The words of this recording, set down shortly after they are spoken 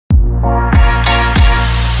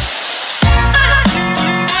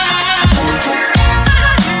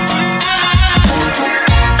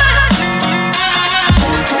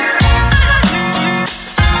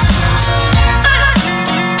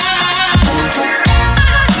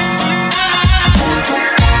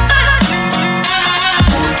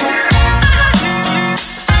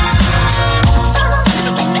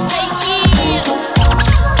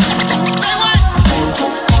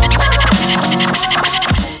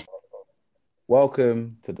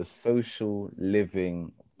Welcome to the Social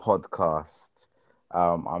Living Podcast.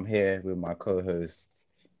 I'm here with my co-host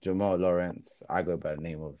Jamal Lawrence. I go by the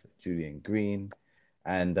name of Julian Green,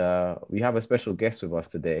 and we have a special guest with us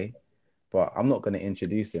today. But I'm not going to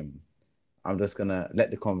introduce him. I'm just gonna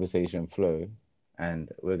let the conversation flow, and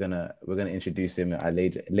we're gonna introduce him at a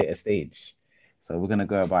later stage. So we're gonna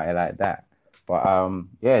go about it like that. But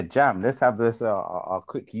yeah, Jam. Let's have this our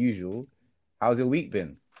quick usual. How's your week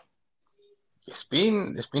been? It's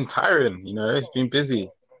been tiring, it's been busy.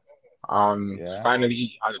 Yeah.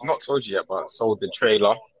 Finally, I've not told you yet, but sold the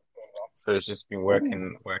trailer. So it's just been Ooh.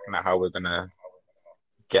 working out how we're gonna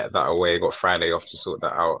get that away. Got Friday off to sort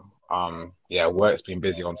that out. Yeah, work's been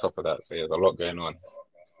busy on top of that, so there's a lot going on.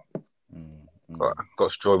 Mm, Got mm.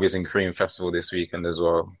 got Strawberries and Cream Festival this weekend as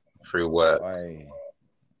well through work. Oi.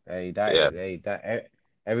 Hey, So yeah,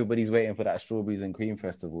 everybody's waiting for that strawberries and cream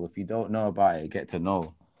festival. If you don't know about it, get to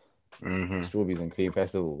know hmm strawberries and cream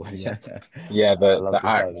festival. yeah, yeah. I The love the the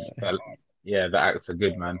sound of acts, that. the acts are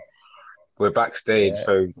good, man. We're backstage, Yeah.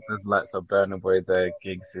 so there's lots of Burna Boy there,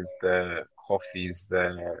 Gigs is there, Coffee's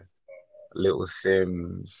there. Little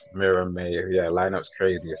Sims, Mirror May, yeah, lineup's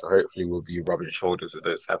crazy. So hopefully we'll be rubbing shoulders with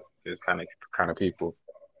those kind of people.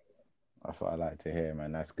 That's what I like to hear,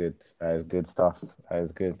 man. That's good. That is good stuff. That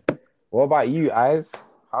is good. What about you, Eyes?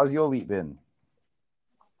 How's your week been?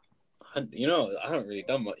 I haven't really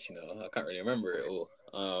done much. I can't really remember it all.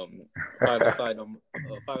 Five aside on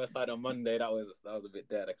five aside on Monday. That was a bit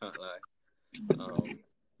dead. I can't lie.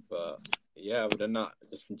 But yeah, other than that,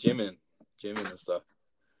 just from gymming and stuff.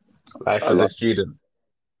 Life I as a love student.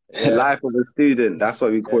 Yeah, life of a student. That's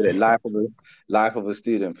what we call it. yeah. Life of a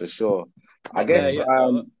student for sure. I Not there guess Mm. yet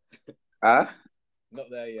though. huh? Not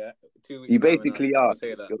there yet. 2 weeks You time, and I basically I are. can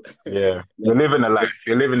say that. You're, Yeah, you're, you're living a life.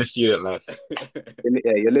 You're living a student life.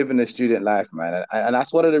 yeah, you're living a student life, man, and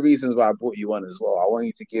that's one of the reasons why I brought you on as well. I want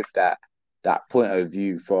you to give that point of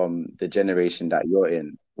view from the generation that you're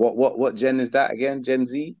in. What gen is that again? Gen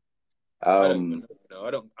Z? I don't even Um,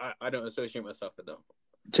 know. I don't associate myself with them.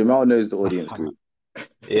 Jamal knows the audience group.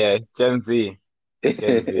 Yeah, Gen Z.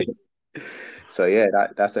 Gen Z. So yeah,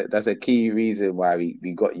 that's a key reason why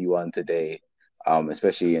we got you on today,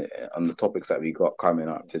 especially on the topics that we got coming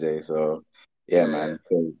up today. So yeah, Yeah, yeah. man.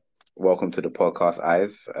 So welcome to the podcast,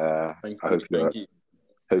 Eyes. Thank I you, hope thank you.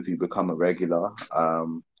 you become a regular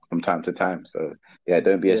from time to time. So yeah,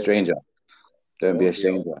 don't be a Yeah, yeah. stranger. I Don't be a won't be.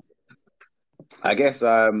 I won't. stranger. I guess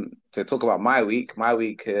to talk about my week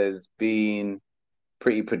has been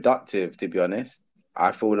pretty productive, to be honest.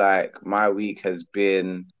 I feel like my week has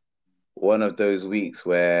been one of those weeks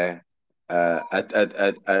where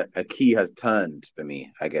a key has turned for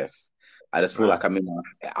me, I guess. I just feel like Nice.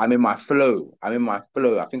 I'm in my flow. I'm in my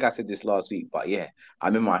flow. I think I said this last week, but yeah,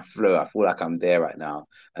 I'm in my flow. I feel like I'm there right now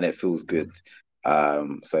and it feels good.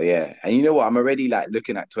 Mm. So yeah. And you know what? I'm already like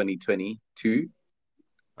looking at 2022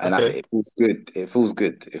 and Okay. it feels good. It feels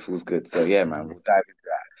good. It feels good. So yeah, man, Mhm. we'll dive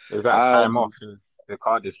into Is that. that time off? Is the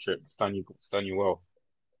Cardiff trip? It's done you well.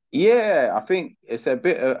 Yeah, I think it's a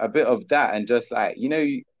bit of that, and just like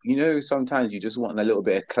sometimes you just want a little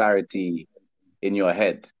bit of clarity in your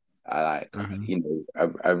head. I like, Hmm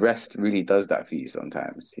a rest really does that for you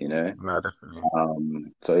sometimes. No, definitely.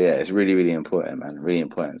 So yeah, it's really, really important, man. Really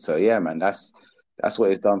important. So yeah, man, that's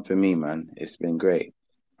what it's done for me, man. It's been great.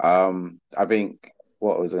 I think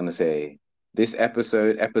what was I gonna say? This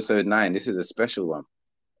episode 9, this is a special one.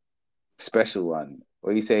 Special one.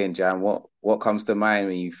 What are you saying, Jan? What comes to mind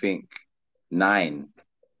when you think 9?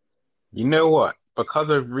 You know what? Because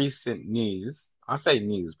of recent news, I say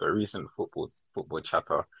news, but recent football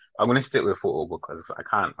chatter, I'm gonna stick with football because I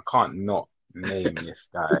can't not name this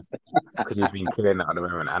guy because he's been killing it at the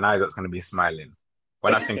moment, and Isaac's gonna be smiling.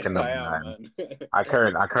 When I think of I number am, nine, man. I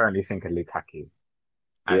currently think of Lukaku,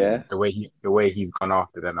 and Yeah. the way he's gone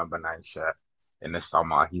after the number 9 shirt in the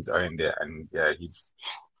summer, he's owned it, and yeah,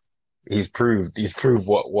 he's proved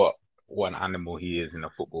what an animal he is in the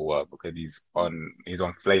football world because he's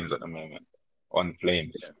on flames at the moment, on Yeah,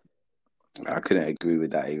 flames. I couldn't agree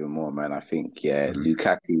with that even more, man. I think, yeah, Mhm.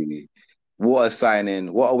 Lukaku, what a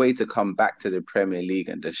signing, what a way to come back to the Premier League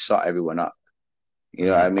and just shut everyone up. You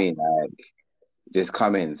know what I Mm. mean? Like, just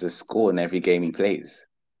come in, just score in every game he plays.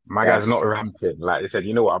 My guy's That's not ramping. Like they said,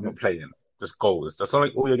 you know what? I'm not playing. Just goals. That's all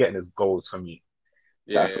you're getting is goals from me.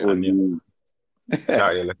 yeah, that's yeah. all And yes, you need.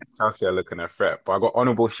 Chelsea are looking a threat. But I got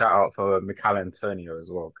honourable shout out for Mikel Antonio as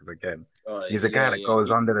well because again, Oh, he's a guy yeah, that yeah. goes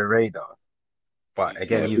He, under the radar. But he,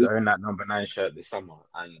 again, Yeah, he's earned that number 9 shirt this summer,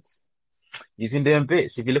 and he's been doing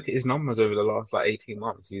bits. If you look at his numbers over the last like 18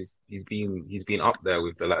 months, he's been up there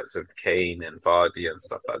with the likes of Kane and Vardy and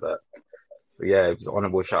stuff like that. So yeah, it's an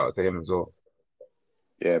honourable shout out to him as well.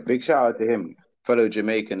 Yeah, big shout out to him. Fellow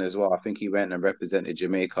Jamaican as well. I think he went and represented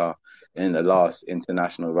Jamaica in the last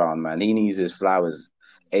international round, man. He needs his flowers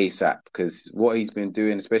ASAP because what he's been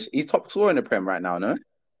doing, especially he's top scorer in the Prem right now, no?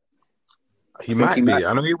 He I think he might might. be.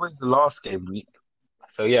 I know he was the last game week.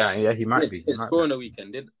 So yeah, he might be. He Didn't might be. score on the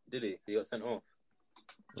weekend, did he? He got sent off.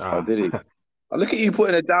 Oh, Ah, did he? Oh, look at you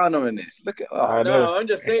putting it down on this. Look at I know. No, I'm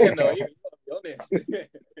just saying though. You gotta be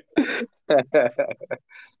honest.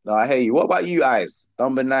 No, I hear you. What about you, Eyes?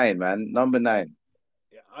 Number nine, man. Number nine.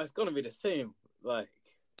 Yeah, it's gonna be the same. Like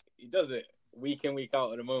he does it week in week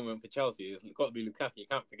out at the moment for Chelsea. It's got to be Lukaku. You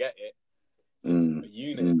can't forget it. Just Mm, a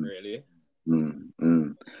unit, mm, really.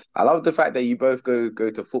 mm. I love the fact that you both go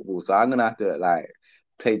to football, so I'm gonna have to like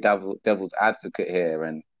play devil's advocate here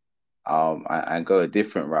and go a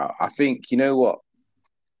different route. I think you know what?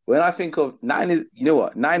 When I think of nine is you know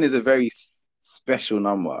what? Nine is a very special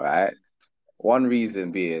number, right? One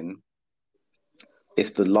reason being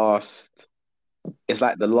it's the last it's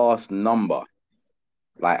like the last number.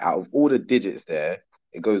 Like out of all the digits there,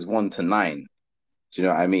 it goes one to nine. Do you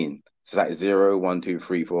know what I mean? So it's like zero, one, two,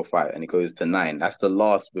 three, four, five, and it goes to nine. That's the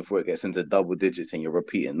last before it gets into double digits and you're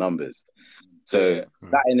repeating numbers. So Yeah,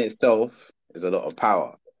 that in itself is a lot of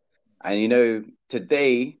power. And you know,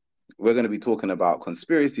 today we're going to be talking about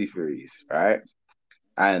conspiracy theories, right?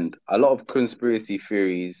 And a lot of conspiracy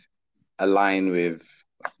theories align with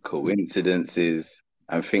coincidences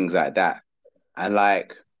and things like that. And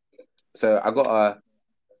like, so I got a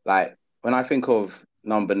like when I think of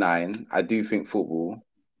number nine, I do think football,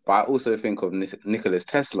 but I also think of Nicholas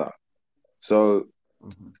Tesla. So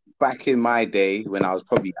Mhm. back in my day, when I was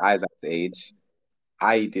probably Isaac's age,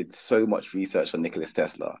 I did so much research on Nicholas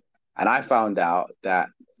Tesla, and I found out that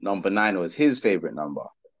number nine was his favorite number,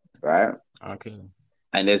 right? Okay.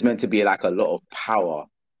 And there's meant to be like a lot of power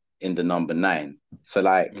in the number nine. So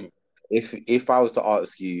like, mm, if I was to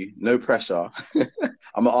ask you, no pressure,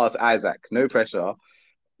 I'm gonna ask Isaac, no pressure.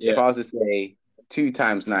 If yeah. I was to say two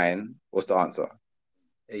times nine, what's the answer?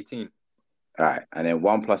 18, All right, and then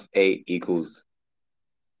one plus eight equals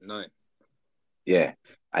 9. yeah.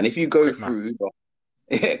 And if you go Quick through maths. the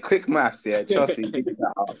yeah, quick maths, yeah, trust me, figure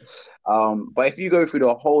that out. But if you go through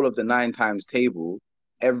the whole of the nine times table,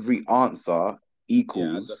 every answer Yeah, adds up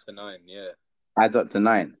equals to 9. Yeah, adds up to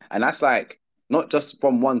nine, and that's like not just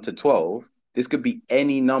from 1 to 12. This could be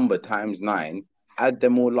any number times nine. Add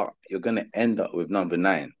them all up, you're gonna end up with number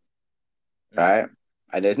nine, mm, right?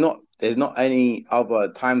 And there's not any other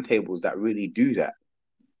timetables that really do that.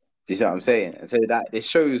 Do you see what I'm saying? And so that it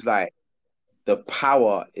shows like the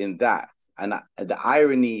power in that and the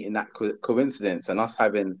irony in that coincidence and us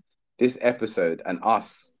having this episode and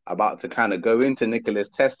us about to kind of go into Nicholas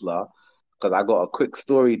Tesla because I got a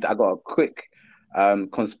quick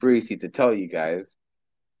conspiracy to tell you guys.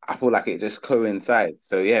 I feel like it just coincides.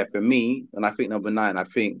 So yeah, for me, when I think number nine, I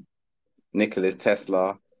think Nicholas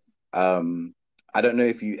Tesla. Um, I don't know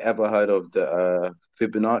if you ever heard of the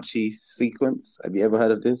Fibonacci sequence. Have you ever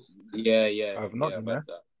heard of this? yeah, yeah, I've not, yeah. you I've heard know.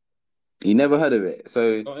 that. You never heard of it.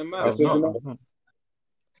 So Not in the I've maths. not. Fibonacci, I've not.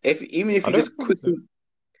 if even if I you don't just think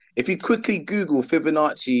so. quickly Google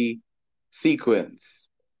Fibonacci sequence,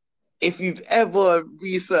 if you've ever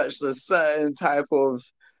researched a certain type of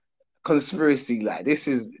conspiracy, like this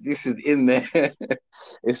is in there.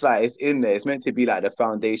 It's like it's in there. It's meant to be like the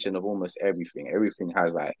foundation of almost everything. Everything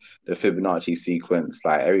has like the Fibonacci sequence,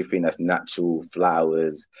 like everything that's natural,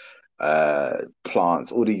 flowers, uh,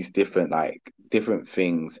 plants, all these different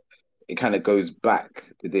things. It kind of goes back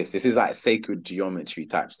to this. This is like sacred geometry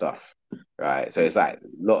type stuff, right? So it's like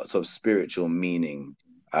lots of spiritual meaning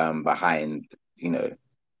behind you know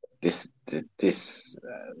this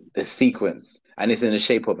sequence, and it's in the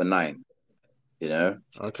shape of a nine. You know,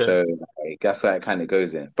 Okay. so like, that's why it kind of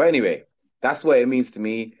goes in. But anyway, that's what it means to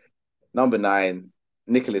me. Number nine,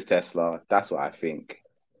 Nicholas Tesla. That's what I think.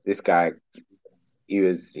 This guy, he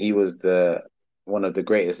was the one of the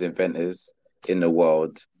greatest inventors in the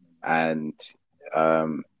world, and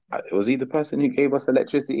um, was he the person who gave us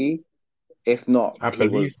electricity? If not, I he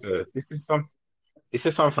was. believe so. This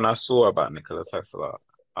is something I saw about Nikola Tesla.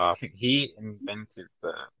 I think he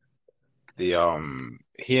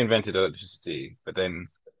invented electricity, but then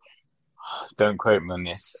don't quote me on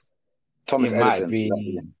this. It Thomas might Edison.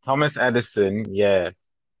 be Thomas Edison, yeah,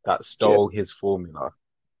 that Yeah. stole his formula.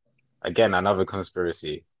 Again, another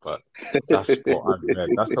conspiracy, but that's what I've read.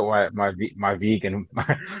 That's what my vegan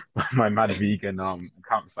my mad vegan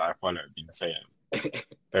accounts that I follow have been saying.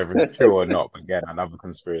 Whether it's true or not, but again, another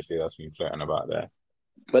conspiracy that's been floating about there.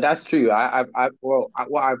 But that's true.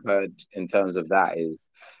 What I've heard in terms of that is,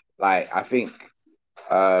 like, I think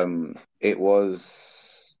it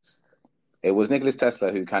was it was Nicholas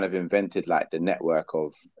Tesla who kind of invented like the network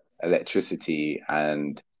of electricity,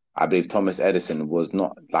 and I believe Thomas Edison was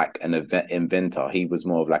not like an inventor. He was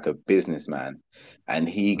more of like a businessman, and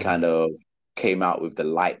he kind Mm. of came out with the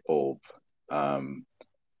light bulb, um,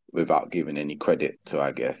 without giving any credit to,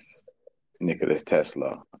 I guess, Nicholas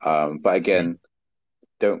Tesla. But Mm. again,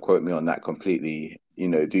 don't quote me on that completely.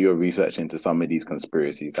 Do your research into some of these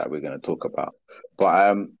conspiracies that we're going to talk about.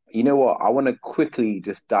 But you know what? I want to quickly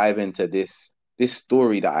just dive into this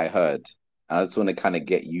story that I heard. I just want to kind of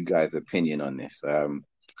get you guys' opinion on this.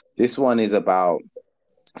 This one is about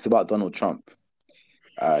it's about Donald Trump.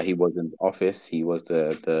 He was in office. He was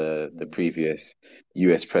the previous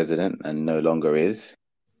U.S. president and no longer is.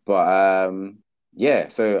 But yeah,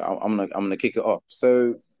 so I'm gonna kick it off.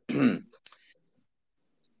 So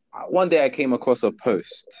one day I came across a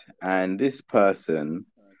post, and this person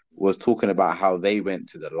was talking about how they went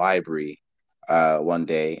to the library one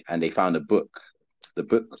day and they found a book. The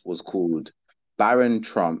book was called Baron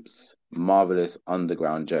Trump's Marvelous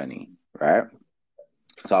Underground Journey, right?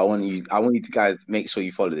 So I want you to guys make sure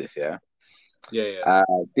you follow this, yeah? Yeah, yeah.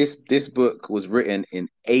 Uh, this book was written in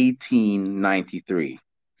 1893,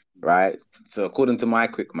 right? So according to my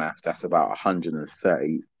quick maths, that's about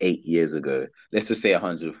 138 years ago. Let's just say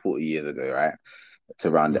 140 years ago, right?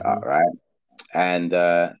 To round it up, Hmm. right? And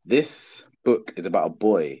this book is about a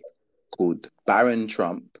boy called Baron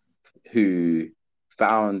Trump who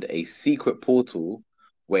found a secret portal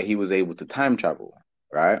where he was able to time travel,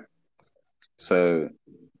 right? So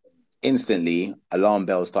instantly, alarm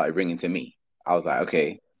bells started ringing to me. I was like,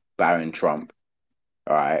 okay, Baron Trump,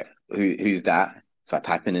 all right, who's that? So I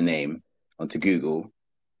type in the name onto Google,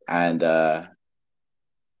 and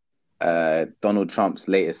Donald Trump's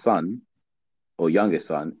latest son or youngest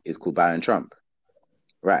son is called Baron Trump.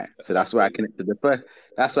 Right. That's So so that's where I crazy. connected the first.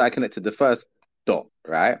 That's where I connected the first dot.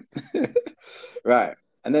 Right. Right.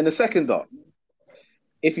 And then the second dot.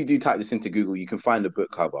 If you do type this into Google, you can find the book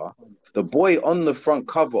cover. The boy on the front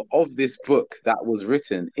cover of this book that was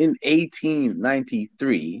written in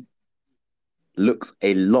 1893 looks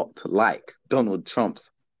a lot like Donald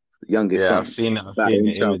Trump's youngest Yeah, I've son, seen it. I've seen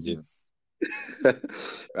the Barron Trump. images.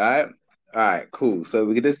 Right? All right, cool. So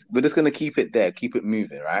we're just gonna keep it there, keep it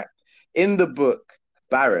moving, right? In the book,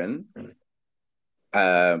 Baron,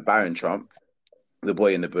 Baron Trump, the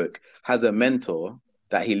boy in the book, has a mentor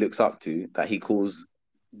that he looks up to that he calls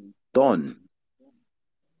Don,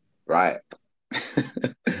 right?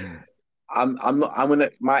 I'm not I'm gonna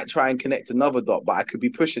might try and connect another dot, but I could be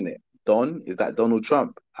pushing it. Don, is that Donald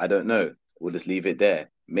Trump? I don't know. We'll just leave it there.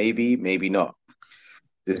 Maybe, maybe not.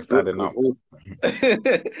 This It's book adding was up. all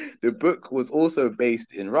the book was also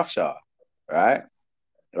based in Russia, right?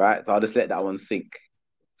 Right. So I'll just let that one sink.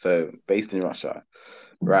 So based in Russia.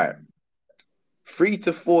 Right. 3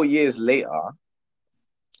 to 4 years later,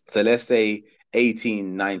 so let's say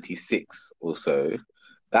 1896 or so,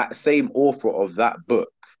 that same author of that book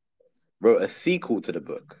wrote a sequel to the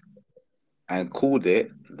book and called it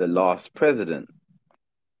The Last President.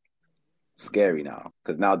 Scary now,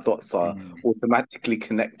 because now dots are Mm. automatically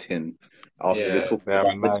connecting after we're Yeah, talking They are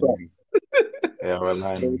about the Trump. aligning. They are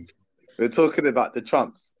aligning. We're talking about the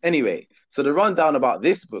Trumps. Anyway, so the rundown about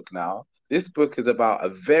this book now, this book is about a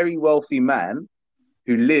very wealthy man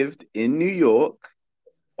who lived in New York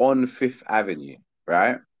on Fifth Avenue,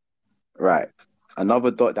 right? Right. Another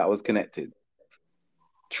dot that was connected.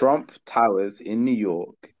 Trump Towers in New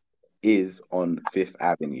York is on Fifth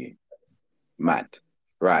Avenue. Mad.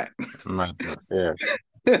 Right. Madness. Yeah.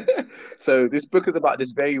 So this book is about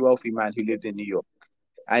this very wealthy man who lived in New York.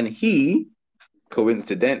 And he,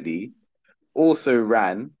 coincidentally, also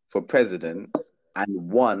ran for president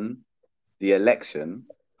and won the election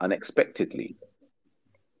unexpectedly.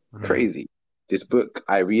 Mm. Crazy. This book,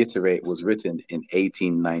 I reiterate, was written in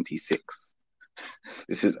 1896.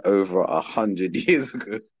 This is over 100 years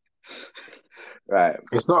ago. Right.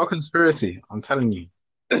 It's not a conspiracy. I'm telling you.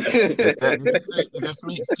 It just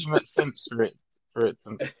makes too much sense for it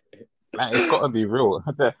to like. It's got to be real.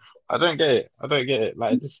 I don't get it. I don't get it.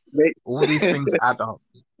 Like just all these things add up.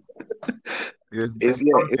 There's It's there's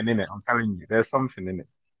yeah, something in it. I'm telling you. There's something in it.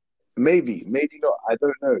 maybe not. I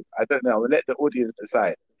don't know. I don't know. I'll let the audience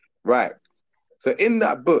decide. Right. So in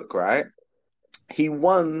that book, right, he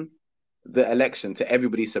won the election to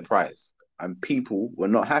everybody's surprise, and people were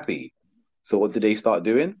not happy. So what did they start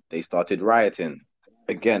doing? They started rioting.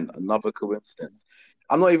 Again, another coincidence.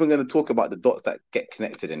 I'm not even going to talk about the dots that get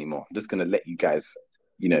connected anymore. I'm just going to let you guys,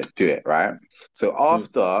 do it, right? So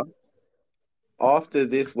mm, after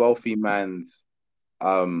this wealthy man's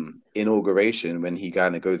inauguration, when he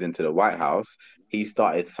kind of goes into the White House, he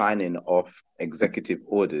started signing off executive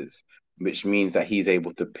orders which means that he's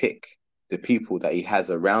able to pick the people that he has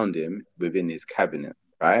around him within his cabinet,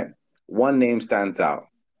 right? One name stands out,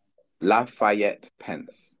 Lafayette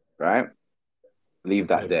Pence, right? Leave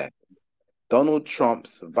that Okay. there. Donald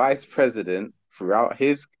Trump's vice president throughout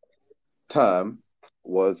his term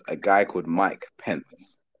was a guy called Mike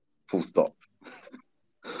Pence. Full stop.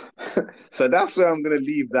 So that's where I'm going to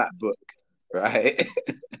leave that book, right?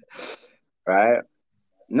 Right?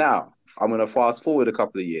 Now, I'm going to fast forward a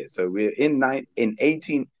couple of years. So we're in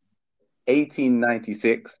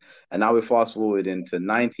 1896, and now we fast forward into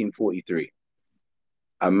 1943.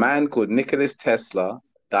 A man called Nicholas Tesla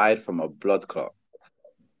died from a blood clot.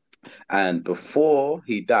 And before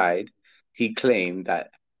he died, he claimed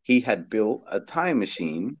that he had built a time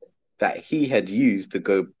machine that he had used to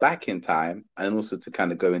go back in time and also to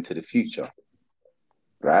kind of go into the future.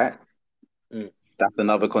 Right? Mm. That's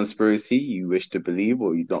another conspiracy you wish to believe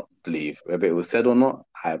or you don't believe. Whether it was said or not,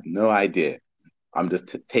 I have no idea. I'm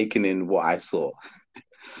just taking in what I saw.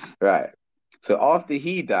 Right. So after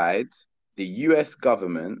he died, the US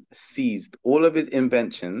government seized all of his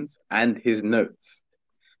inventions and his notes.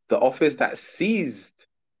 The office that seized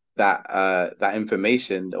that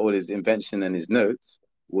information, all his invention and his notes,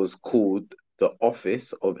 was called the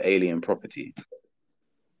Office of Alien Property.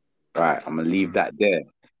 Right, I'm gonna leave that there.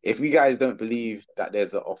 If you guys don't believe that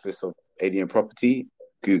there's an Office of Alien Property,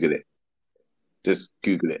 Google it. Just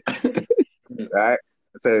Google it. Right?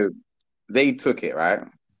 So they took it, right?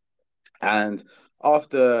 And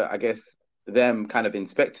after, I guess, them kind of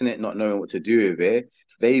inspecting it, not knowing what to do with it,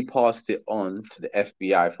 they passed it on to the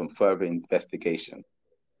FBI for further investigation.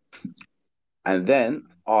 And then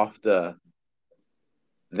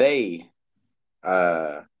they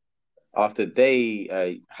uh after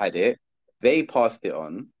they had it, they passed it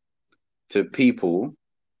on to people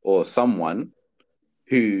or someone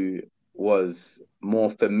who was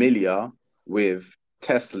more familiar with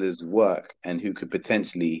Tesla's work and who could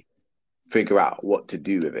potentially figure out what to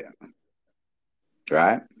do with it.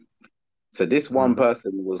 Right? So this one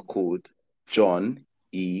person was called John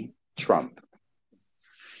E. Trump.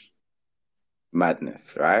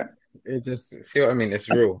 Madness, right? It just see what I mean. It's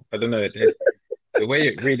real. I don't know. The way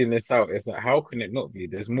you're reading this out is like, how can it not be?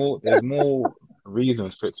 There's more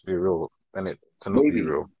reasons for it to be real than it to not be Maybe,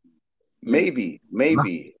 real. No,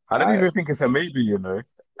 maybe, I don't right? even think it's a maybe, you know.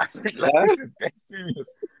 I think like Huh? this is dead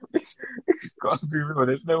serious. It's got to be real.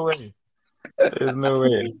 There's no way. There's no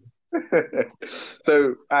way.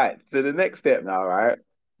 So, all right. So the next step now, right?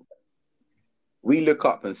 We look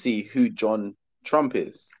up and see who John Trump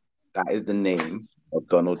is. That is the name of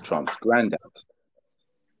Donald Trump's granddad.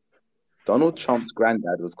 Donald Trump's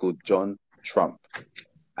granddad was called John Trump.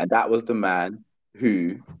 And that was the man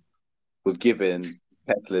who was given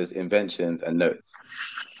Tesla's inventions and notes.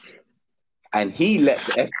 And he let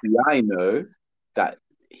the FBI know that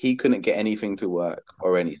he couldn't get anything to work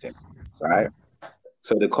or anything, right?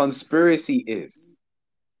 So the conspiracy is,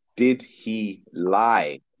 did he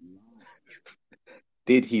lie?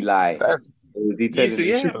 Did he lie? That's Or was he telling easy, the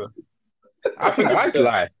yeah. truth? I think I'd 100%.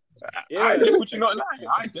 lie. Yeah. Would you not lie?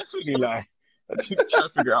 I definitely lie. I should try to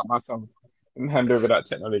figure out myself and hand over that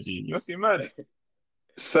technology. You're too mad.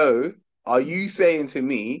 So are you saying to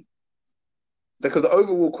me, because the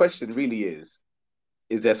overall question really is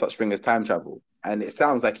there such thing as time travel? And it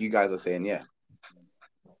sounds like you guys are saying, yeah.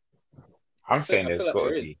 I'm saying I there's feel like got to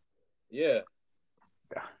there is. be Yeah.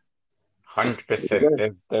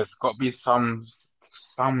 100%. There's got to be some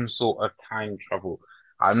sort of time travel.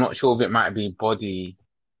 I'm not sure if it might be body.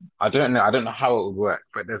 I don't know. I don't know how it would work,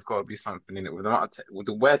 but there's got to be something in it with the amount of with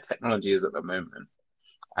the where technology is at the moment.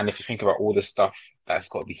 And if you think about all the stuff that's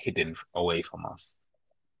got to be hidden away from us,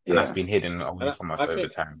 and that's Yeah. been hidden away And from I us over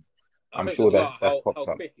think time, I I'm think sure as well that's how popped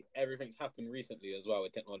up. quick everything's happened recently as well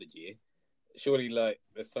with technology. Surely, like,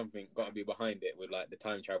 there's something got to be behind it with like the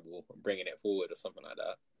time travel and bringing it forward or something like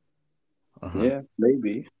that. Mhm. Yeah,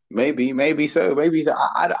 maybe so.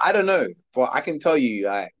 I don't know, but I can tell you,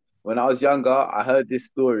 like when I was younger, I heard this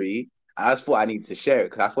story, and I just thought I needed to share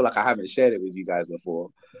it because I feel like I haven't shared it with you guys before.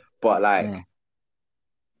 But like Mm.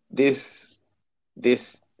 this,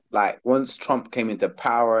 like once Trump came into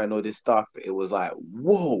power and all this stuff, it was like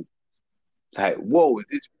whoa, is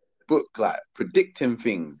this book like predicting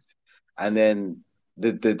things? And then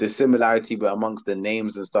the similarity but amongst the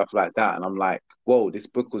names and stuff like that, and I'm like, whoa, this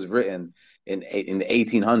book was written in the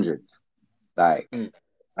 1800s, like, Mm.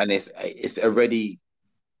 and it's already,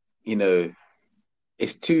 you know,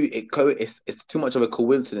 it's too much of a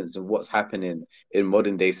coincidence of what's happening in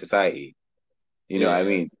modern day society. You know what I Yeah.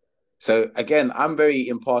 mean? So again, I'm very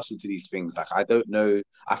impartial to these things. Like I don't know,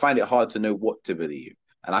 I find it hard to know what to believe,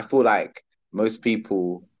 and I feel like most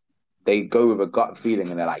people they go with a gut feeling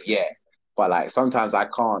and they're like, yeah. But like sometimes I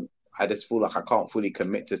can't. I just feel like I can't fully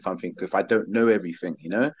commit to something if I don't know everything. You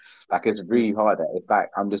know, like it's really hard. It's like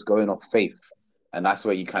I'm just going off faith, and that's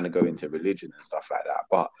where you kind of go into religion and stuff like that.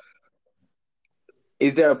 But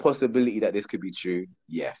is there a possibility that this could be true?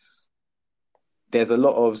 Yes. There's a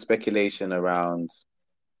lot of speculation around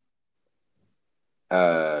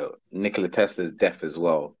Nikola Tesla's death as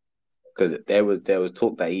well, because there was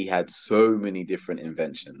talk that he had so many different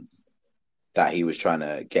inventions that he was trying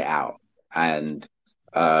to get out, and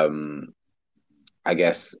um, I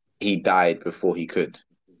guess he died before he could.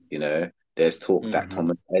 You know, there's talk that Hmm.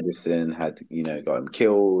 Thomas Edison had, got him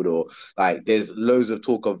killed, or like there's loads of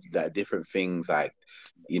talk of that different things, like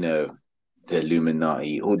you know, the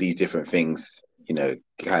Illuminati, all these different things,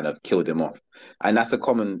 kind of killed him off, and that's a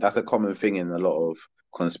common thing in a lot of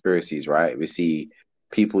conspiracies, right? We see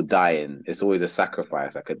people dying. It's always a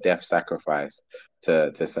sacrifice, like a death sacrifice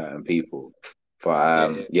to certain people.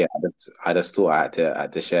 But Yeah, yeah. yeah, I just thought I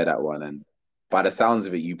had to share that one, and by the sounds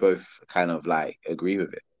of it, you both kind of like agree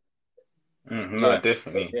with No, Yeah,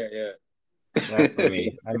 definitely. yeah. it.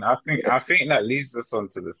 Definitely. And I think that leads us on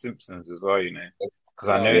to The Simpsons as well, because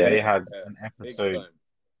I Oh know Yeah, yeah, they had yeah. an Big episode. time.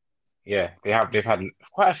 Yeah, they've had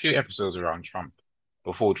quite a few episodes around Trump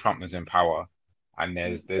before Trump was in power. And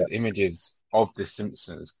Mm. there's images of The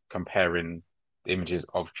Simpsons comparing the images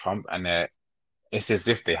of Trump, and it's as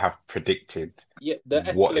if they have predicted Yeah, the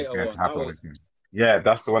what is escalator going to one. That happen with was him. Yeah,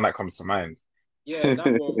 that's the one that comes to mind. yeah.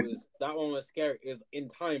 That one was scary. Is in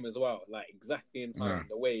time as well. Like exactly in time. Mm,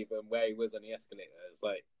 The wave and where he was on the escalator. It's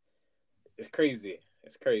like it's crazy.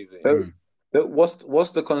 It's crazy. so, mm, so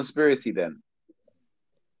what's the conspiracy then?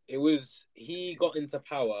 It was he got into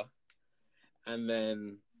power, and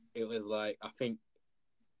then it was like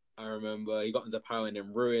I remember he got into power and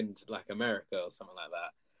then ruined like America or something like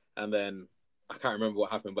that. And then I can't remember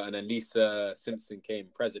what happened, but and then Lisa Simpson came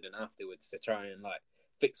president afterwards to try and like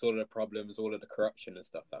fix all of the problems, all of the corruption and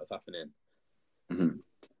stuff that was happening. Mhm.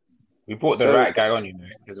 We brought the So right guy on,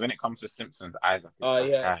 because when it comes to Simpsons, Isaac is Oh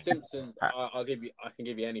that yeah, guy. Simpsons. I- I can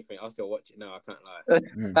give you anything. I'll still watch it now. I can't lie.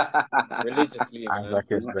 mm, Religiously, man. Isaac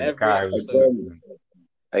is the Every guy with episode. again, Simpsons.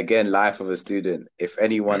 again, life of a student. If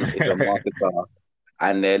anyone is a marketer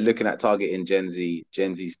and they're looking at targeting Gen Z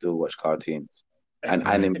still watch cartoons and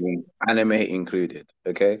Mm. anime included.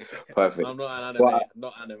 Okay, perfect. I'm not an But anime,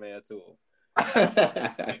 not anime at all.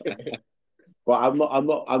 but I'm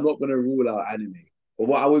not gonna rule out anime. But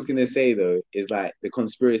what I was gonna say though is like the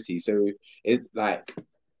conspiracy. So it like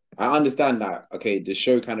I understand that okay, the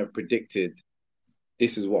show kind of predicted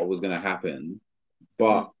this is what was gonna happen, Mm.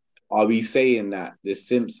 but are we saying that The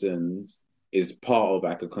Simpsons is part of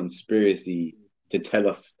like a conspiracy to tell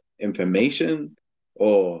us information,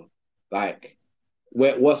 or like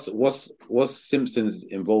what's Simpsons'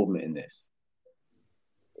 involvement in this?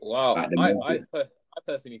 Wow, Like the method. I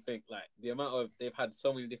personally think like the amount of they've had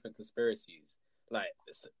so many different conspiracies. Like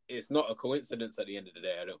it's not a coincidence at the end of the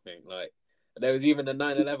day. I don't think like there was even the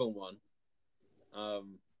 9/11 one.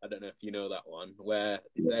 I don't know if you know that one where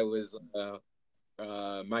there was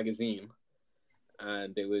a magazine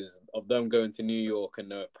and it was of them going to New York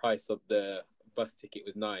and the price of the bus ticket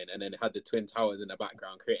was 9, and then it had the twin towers in the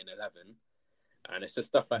background creating 11, and it's just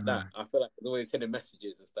stuff like that. Mm. I feel like there's always hidden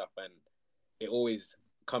messages and stuff, and it always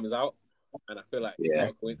comes out, and I feel like it's Yeah,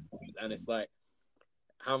 not a coincidence, and it's like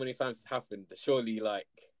how many times it's happened? Surely, like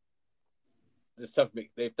there's something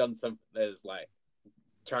they've done. There's like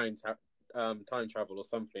trying time travel or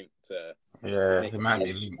something to Yeah, make he it might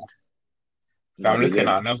be happen. linked. So might I'm be looking at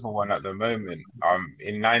linked. another one at the moment.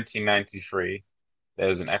 In 1993, there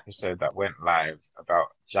was an episode that went live about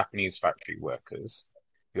Japanese factory workers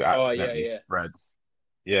who Oh yeah, accidentally yeah. spread,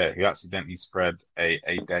 who accidentally spread a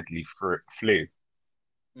deadly flu,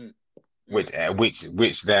 Mm, mm.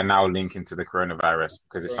 which they're now linking to the coronavirus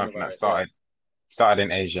because it's something that Coronavirus, yeah, started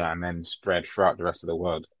in Asia and then spread throughout the rest of the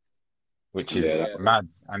world, which Yeah, is yeah. mad.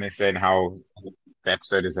 And it's saying how the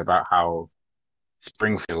episode is about how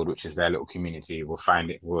Springfield, which is their little community,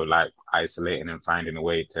 will like isolating and finding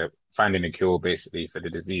a cure basically for the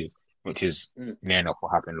disease, which is Mm. near enough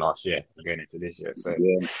what happened last year going into this year. So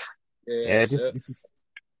yeah. Yeah, yeah, yeah. just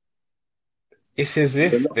it's as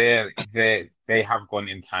if they have gone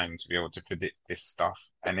in time to be able to predict this stuff,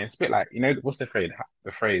 and it's a bit like what's the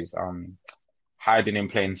phrase hiding in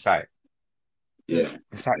plain sight. Yeah,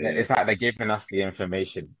 It's like they're giving us the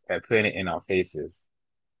information, they're putting it in our faces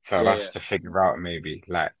for Yeah, yeah. us to figure out maybe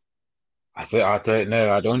like. I don't know.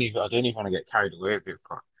 I don't even want to get carried away with it,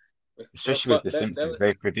 but especially with But The Simpsons,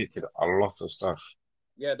 they predicted a lot of stuff.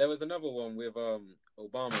 there was another one with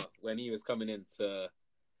Obama when he was coming into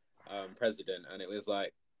president, and it was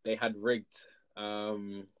like they had rigged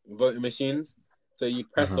voting machines. So you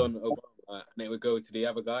press Mhm. on Obama and it would go to the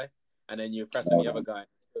other guy, and then you press on the other guy,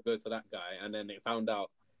 it goes to that guy, and then they found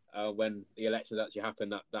out when the elections actually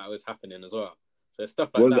happened that was happening as well. So stuff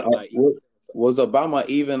like Was that. Like was Obama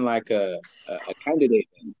even like a candidate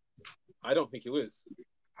then? I don't think it was.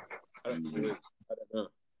 I don't think it was. I don't know.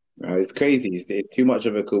 No, it's crazy. It's too much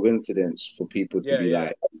of a coincidence for people to Yeah, be yeah.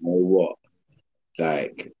 like, you know what,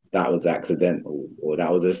 like that was accidental, or it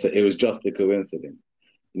was just a coincidence.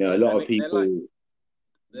 You know, a Yeah, lot and of they're like people.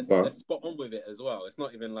 they're But spot on with it as well. It's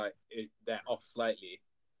not even like they're off slightly.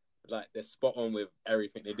 Like they're spot on with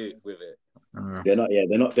everything they do with it. Mhm. they're not. Yeah,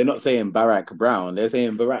 they're not saying Barack Brown. They're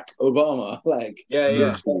saying Barack Obama. Like Yeah,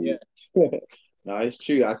 yeah, Mhm. literally. yeah. No, it's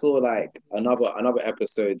true. I saw like another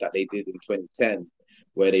episode that they did in 2010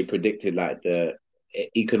 where they predicted like the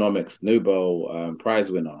economics Nobel Prize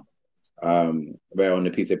winner. Where on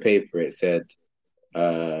a piece of paper it said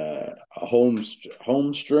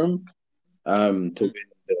Holmstrom to Mm,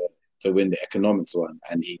 win the economics one,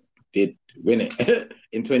 and he did win it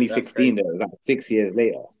in that's 2016. crazy. That was like 6 years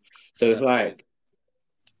later. So it's That's crazy.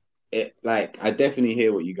 like I definitely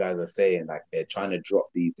hear what you guys are saying. Like they're trying to drop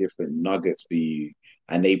these different nuggets for you,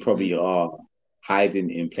 and they probably Mm, are hiding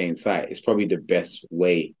in plain sight. It's probably the best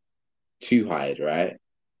way to hide, right?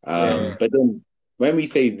 yeah. But then when we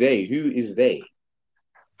say they, who is they?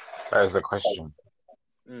 That is the question.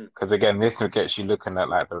 Mm, Because again, this will get you looking at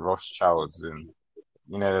like the Rothschilds and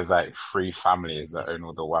there's like three families that own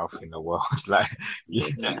all the wealth in the world. Like you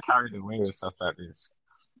Yeah, get carried away with stuff like this.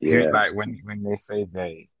 Who yeah, like when they say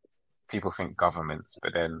they, people think governments,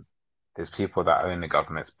 but then there's people that own the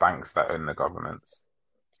governments, banks that own the governments.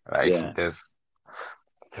 Like yeah. there's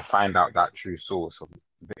to find out that true source of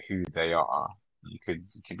who they are. You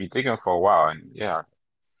could be digging for a while, and yeah,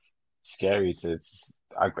 scary Do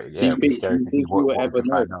yeah, you it'd be think? Do scary you to see think you will what we ever can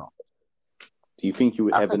know? find out. Do you think you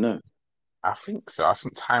would I ever think know? I think so. I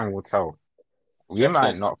think time will tell. do We you might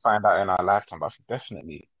reckon? not find out in our lifetime, but I think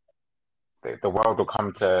definitely the world will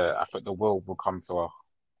come to. I think the world will come to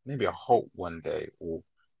maybe a halt one day, or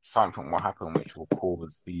something will happen which will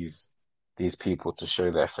cause these people to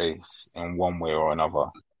show their face in one way or another.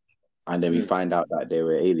 And then we Mm, find out that they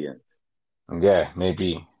were aliens. And yeah,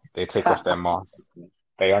 maybe they take off their mask,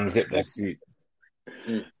 they unzip their suit,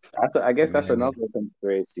 mm. I guess and that's then another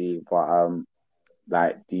conspiracy. But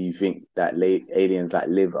like, do you think that aliens like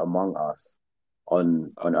live among us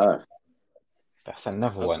on Earth? that's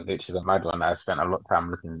another I, one, which is a mad one that I spent a lot of time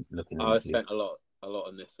looking I into, spent a lot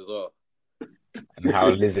on this as well. and how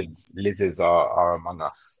lizards are among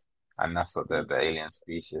us, and that's what Mm, the alien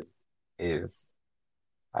species is.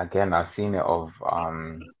 Again, I've seen it of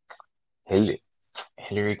Hillary,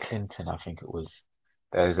 Hillary Clinton, I think it was.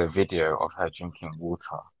 There's a video of her drinking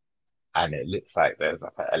water, and it looks like there's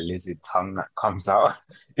like a lizard tongue that comes out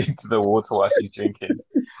into the water while she's drinking.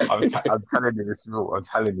 I'm telling you this real. I'm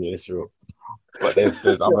telling you this real. But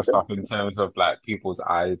there's other stuff in terms of like people's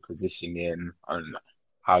eye positioning and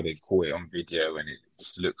how they caught it on video, and it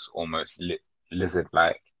just looks almost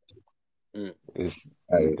lizard-like. mm. Is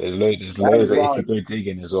Like, there's that is loads that you wild. could go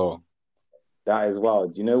digging as well. That is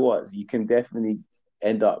wild. You know what? You can definitely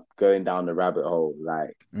end up going down the rabbit hole,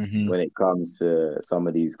 like Hmm. when it comes to some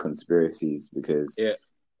of these conspiracies, because Yeah.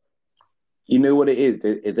 you know what it is.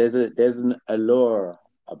 There's an allure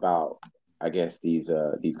about, I guess, these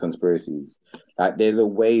conspiracies. Like there's a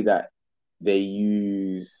way that they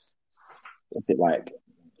use. What's it like?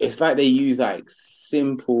 It's like they use like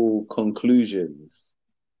simple conclusions,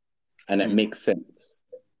 and it Mm. makes sense.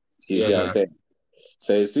 Do you Yeah, see what I'm yeah. Hmm. saying?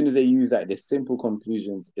 So as soon as they use like the simple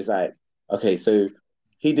conclusions, it's like, okay, so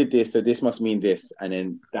he did this, so this must mean this, and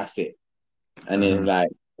then that's it. And then Hmm. like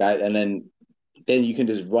that, and then you can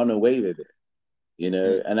just run away with it, you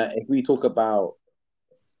know. Mm. And if we talk about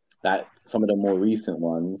like some of the more recent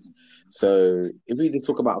ones, so if we just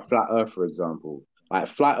talk about flat Earth, for example, like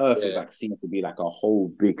flat Earth is Yeah. like seen to be like a whole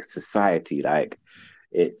big society, like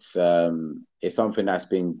it's something that's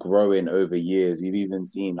been growing over years. We've even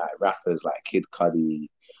seen like rappers like Kid Cudi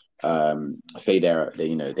say they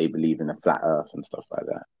you know they believe in a flat earth and stuff like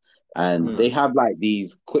that, and Mm. they have like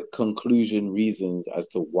these quick conclusion reasons as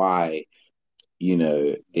to why you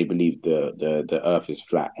know they believe the earth is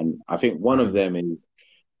flat. And I think one of Hmm. them is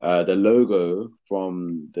the logo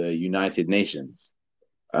from the United Nations.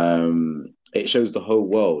 It shows the whole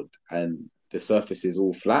world and the surface is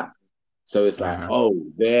all flat, so it's like, Hmm. oh,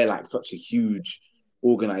 they're like such a huge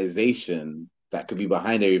organization that could be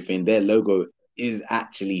behind everything. Their logo is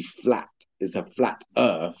actually flat. It's a flat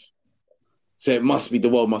Earth. So it must be the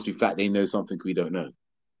world must be flat. They know something we don't know,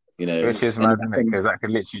 you know. Which is And mad, isn't it? Because that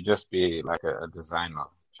could literally just be like a designer.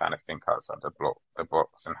 trying to think outside the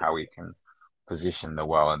box, and how we can position the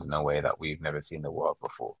world in a way that we've never seen the world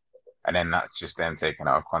before. And then that's just then taken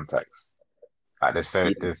out of context. Like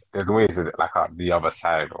Yeah, there's always like the other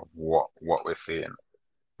side of what we're seeing,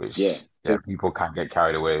 yeah, which people can get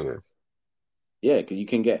carried away with. yeah. Because you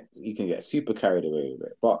can get super carried away with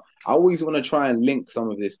it. But I always want to try and link some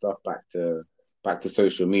of this stuff back to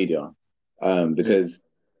social media, because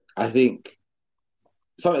I think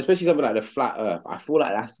especially something like the flat Earth, I feel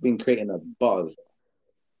like that's been creating a buzz,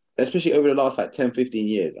 especially over the last like 10, 15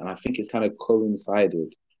 years, and I think it's kind of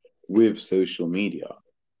coincided with social media.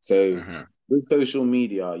 So Hmm. with social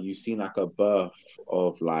media, you've seen like a birth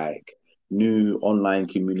of like new online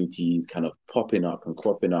communities kind of popping up and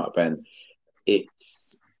cropping up, and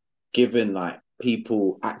it's given like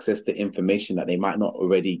people access to information that they might not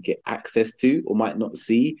already get access to or might not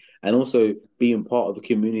see, and also being part of the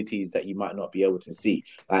communities that you might not be able to see.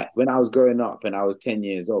 Like when I was growing up and I was 10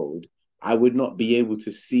 years old, I would not be able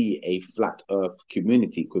to see a flat earth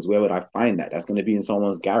community because where would I find that? That's going to be in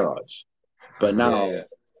someone's garage. But Hmm. Yeah, now yeah.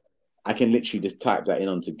 I can literally just type that in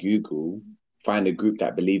onto Google, find a group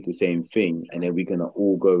that believe the same thing, and then we're gonna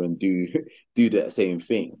all go and do do that same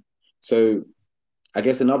thing. So I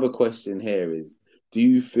guess another question here is, do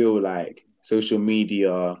you feel like social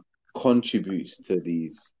media contributes to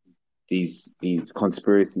these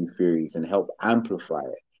conspiracy theories and help amplify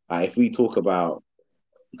it? Like if we talk about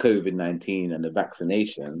COVID-19 and the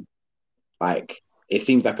vaccination, like it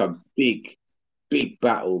seems like a big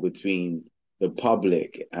battle between the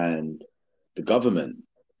public and the government,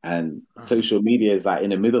 and Hmm. social media is like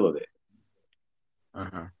in the middle of it.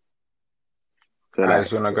 Hmm. So like,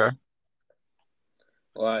 Alex, you wanna go?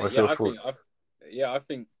 Well, What's your thoughts? I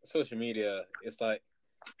think social media is like,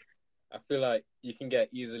 I feel like you can get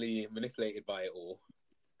easily manipulated by it all.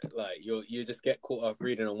 Like you just get caught up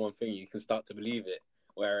reading on one thing, you can start to believe it.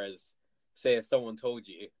 Whereas, say if someone told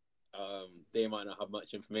you, they might not have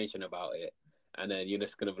much information about it, and then you're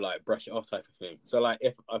just gonna like brush it off type of thing. So like,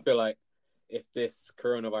 if I feel like if this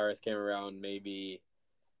coronavirus came around maybe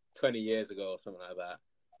 20 years ago or something like that,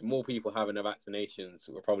 more people having the vaccinations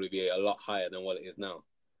would probably be a lot higher than what it is now.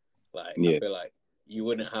 Like I yeah, feel like you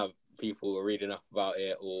wouldn't have people reading up about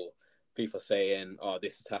it, or people saying, "Oh,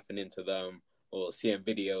 this is happening to them," or seeing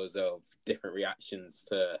videos of different reactions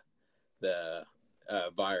to the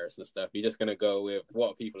virus and stuff. You're just gonna go with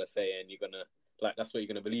what people are saying. You're gonna like that's what you're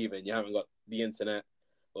gonna believe in. You haven't got the internet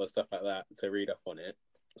or stuff like that to read up on it.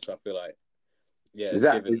 So I feel like is it's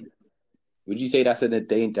that? given. Would you say that's a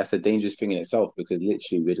dangerous thing in itself? Because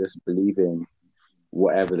literally, we're just believing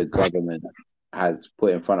whatever the government has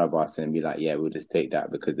put in front of us and be like, yeah, we'll just take that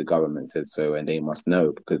because the government said so, and they must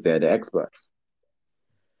know because they're the experts.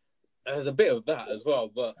 There's a bit of that as well,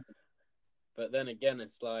 but then again,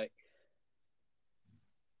 it's like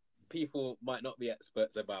people might not be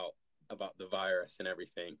experts about the virus and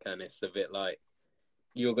everything, and it's a bit like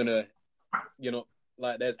you're not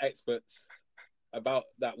like there's experts about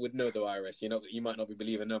that would know the virus. You might not be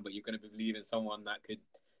believing them, but you're gonna be believing someone that could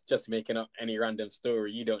just making up any random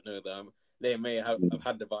story. You don't know them. They may have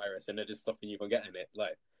had the virus and they're just stopping you from getting it,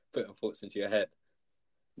 like putting thoughts into your head.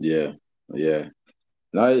 Yeah, yeah.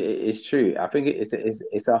 No, it's true. I think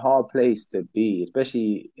it's a hard place to be,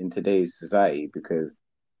 especially in today's society, because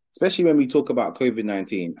especially when we talk about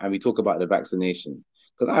COVID-19 and we talk about the vaccination.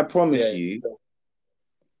 Because I promise Yeah, you,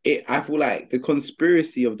 I feel like the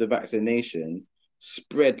conspiracy of the vaccination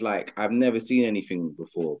spread like I've never seen anything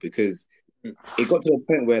before. Because it got to a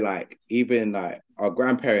point where like even like our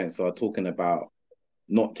grandparents are talking about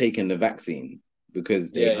not taking the vaccine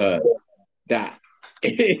because they've yeah, heard that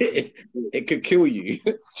it could kill you.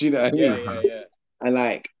 Do you know what I yeah, mean? yeah, yeah. And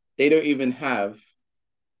like they don't even have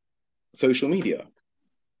social media.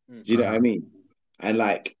 Mm. Do you know what I mean? And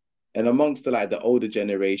like, and amongst the older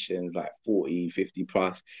generations, like 40, 50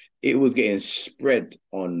 plus, it was getting spread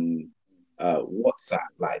on WhatsApp.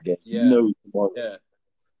 Like there's Yeah, no tomorrow. yeah.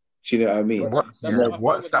 Do you know what I mean? But that's No, what I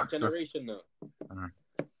found with that WhatsApp's just. generation though. Mhm.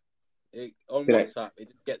 On like, WhatsApp,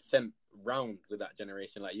 it just gets sent round with that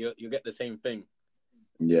generation. Like you get the same thing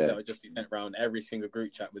yeah, that would just be sent around every single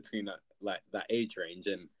group chat between that age range.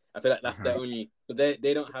 And I feel like that's their Mhm. only because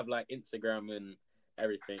they don't have like Instagram and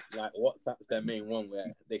everything. Like WhatsApp's their main one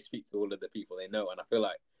where they speak to all of the people they know, and I feel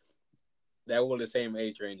like they're all the same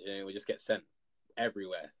age range, and it will just get sent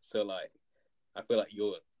everywhere. So like, I feel like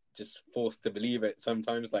you're just forced to believe it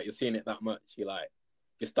sometimes. Like you're seeing it that much, you're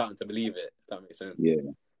starting to believe it. If that makes sense. yeah,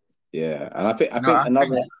 yeah. And I think No,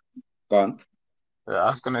 another gone.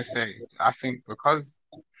 I was gonna say, I think because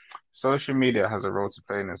social media has a role to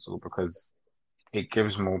play in this all because it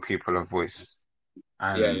gives more people a voice,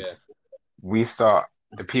 Yeah, and yeah, we start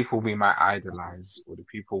the people we might idolize or the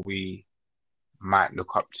people we might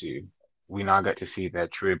look up to, we now get to see their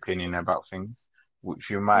true opinion about things, which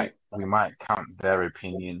we might count their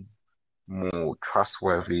opinion more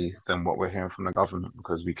trustworthy than what we're hearing from the government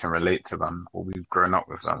because we can relate to them or we've grown up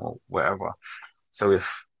with them or whatever. So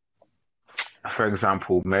if, for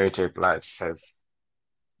example, Mary J. Blige says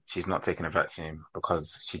she's not taking a vaccine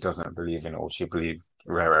because she doesn't believe in it or she believes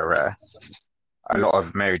rare. A lot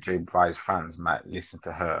of Mary J. Blige fans might listen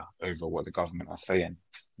to her over what the government are saying,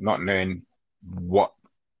 not knowing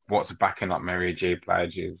what's backing up Mary J.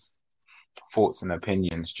 Blige's thoughts and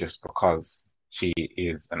opinions just because she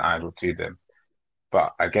is an idol to them.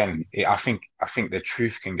 But again, I think the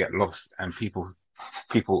truth can get lost, and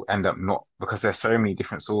people end up not because there's so many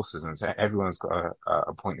different sources, and so everyone's got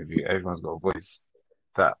a point of view, everyone's got a voice.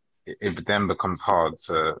 That it then becomes hard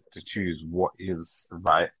to choose what is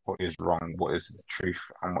right, what is wrong, what is the truth,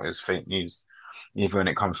 and what is fake news. Even when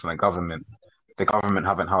it comes from the government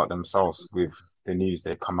haven't helped themselves with the news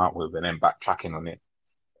they've come out with, and then backtracking on it.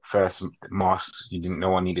 First, masks, no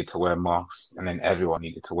one needed to wear masks, and then everyone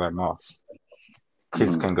needed to wear masks.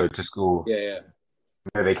 Kids can go to school. Yeah.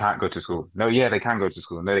 No, they can't go to school. No, yeah, they can go to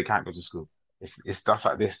school. No, they can't go to school. It's stuff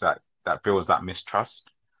like this that builds that mistrust,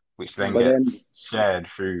 which then gets shared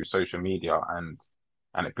through social media, and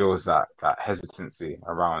it builds that hesitancy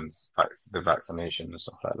around the vaccination and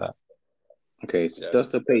stuff like that. Okay, so just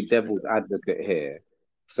to play devil's advocate here,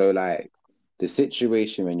 so like the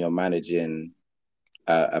situation when you're managing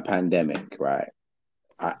a pandemic, right?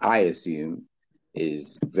 I assume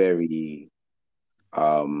is very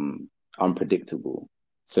unpredictable.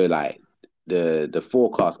 So like the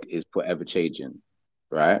forecast is forever changing,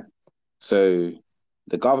 right? So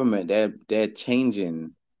the government they're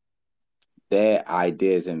changing their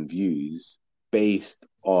ideas and views based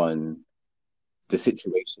on the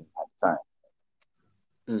situation at the time.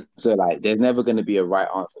 So like there's never going to be a right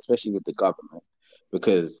answer, especially with the government,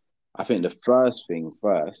 because I think the first thing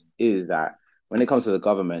first is that when it comes to the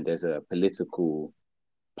government, there's a political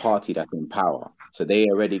party that's in power. So they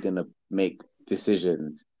already going to make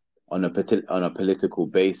decisions on a political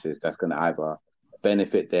basis that's going to either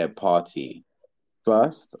benefit their party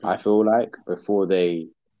first, I feel like, before they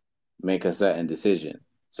make a certain decision.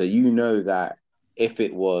 So you know that if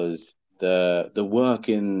it was the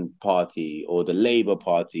Working Party or the Labour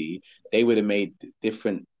Party, they would have made they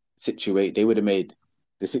would have made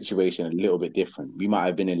the situation a little bit different. We might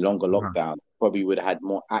have been in longer lockdown, probably would have had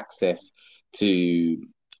more access to,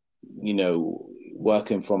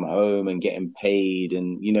 working from home and getting paid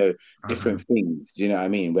and, different things. Do you know what I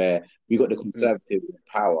mean? Where we got the Conservatives in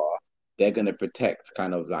power, they're going to protect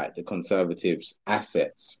kind of like the Conservatives'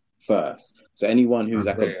 assets first. So anyone who's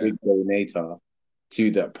like a big donator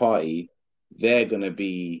to that party, they're going to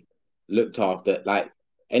be looked after. Like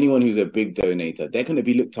anyone who's a big donator, they're going to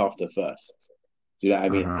be looked after first. Do you know what I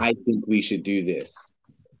mean? I think we should do this.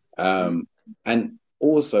 And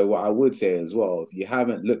also what I would say as well, if you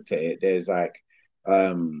haven't looked at it, there's like,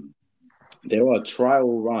 there are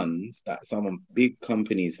trial runs that some big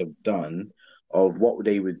companies have done of what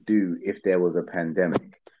they would do if there was a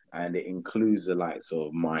pandemic. And it includes the likes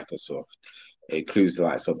of Microsoft, it includes the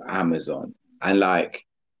likes of Amazon. And like,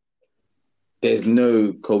 there's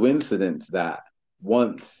no coincidence that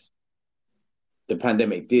once the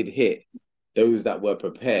pandemic did hit, those that were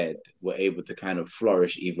prepared were able to kind of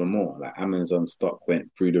flourish even more. Like Amazon stock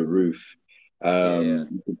went through the roof. You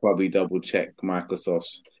could probably double check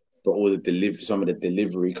Microsoft's, but all some of the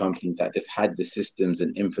delivery companies that just had the systems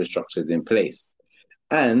and infrastructures in place.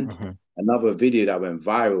 And another video that went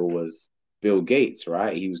viral was Bill Gates,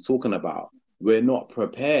 right? He was talking about we're not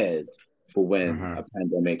prepared for when a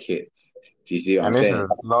pandemic hits. Do you see what I'm saying? This is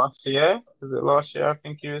last year? Is it last year? I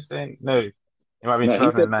think you were saying no. It might be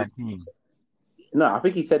 2019. No, I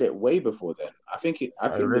think he said it way before then. I think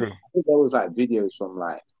there was like videos from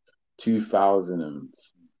like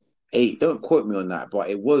 2008. Don't quote me on that, but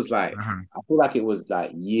it was like I feel like it was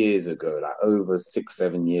like years ago, like over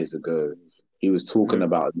 6-7 years ago. He was talking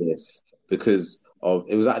about this because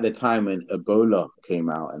it was at the time when Ebola came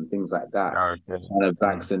out and things like that. Kind of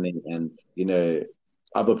vaccinate and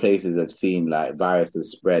other places have seen like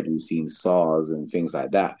viruses spread. We've seen SARS and things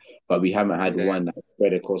like that, but we haven't had one that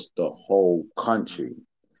spread across the whole country,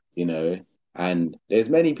 and there's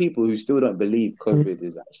many people who still don't believe COVID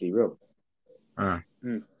is actually real.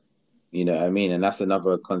 You know what I mean? And that's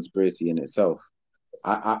another conspiracy in itself.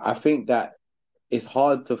 I think that it's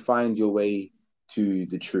hard to find your way to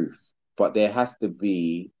the truth, but there has to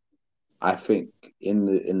be, I think,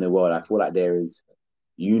 in the world, I feel like there is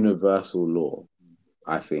universal law.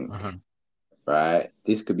 I think, right?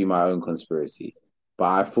 This could be my own conspiracy, But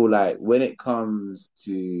I feel like when it comes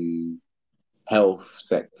to health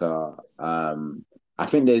sector, I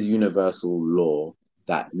think there's universal law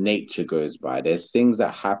that nature goes by. There's things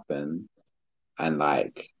that happen, and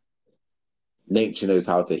like nature knows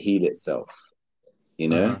how to heal itself, you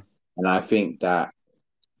know? Mhm. And I think that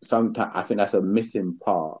sometimes I think that's a missing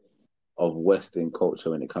part of Western culture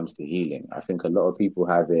when it comes to healing. I think a lot of people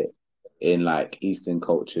have it in like Eastern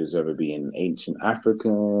cultures, whether it be in ancient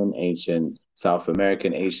African, ancient South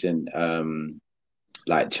American, ancient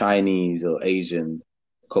like Chinese or Asian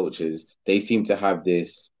cultures. They seem to have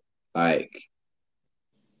this like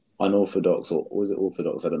unorthodox, or was it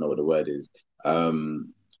orthodox? I don't know what the word is.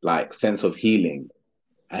 Like sense of healing.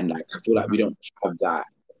 And like I feel like we Mhm. don't have that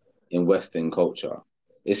in Western culture.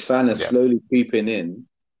 It's kind of Yeah. slowly creeping in,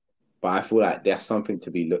 but I feel like there's something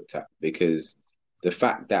to be looked at because the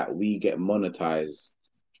fact that we get monetized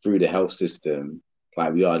through the health system,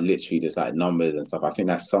 like we are literally just like numbers and stuff. I think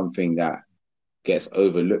that's something that gets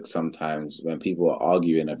overlooked sometimes when people are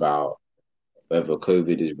arguing about whether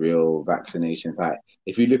COVID is real, vaccinations. Like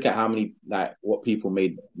if you look at how many like what people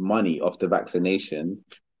made money off the vaccination,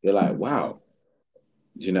 you're like, Mm. wow.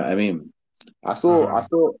 Do you know what I mean? I saw I Mhm.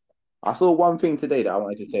 saw I saw one thing today that I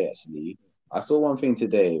wanted to say actually. I saw one thing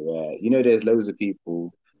today where there's loads of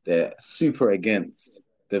people that are super against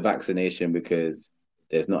the vaccination because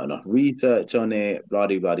there's not enough research on it, blah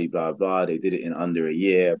blah blah blah blah. They did it in under a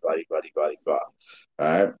year, blah blah blah blah blah.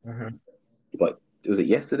 Right? Mhm. But was it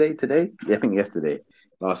yesterday, today? Yeah, I think yesterday,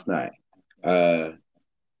 last night. Uh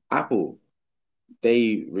Apple,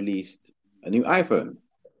 they released a new iPhone,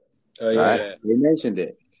 Oh yeah, right? yeah, They mentioned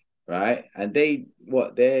it, right? And they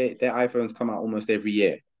what their iPhones come out almost every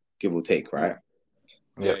year, give or take, mm. right?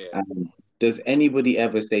 Yeah, Yep. yeah, And does anybody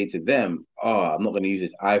ever say to them, "Oh, I'm not going to use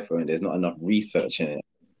this iPhone. There's not enough research in it.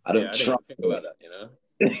 I yeah. don't I didn't trust even think about it." that. You know.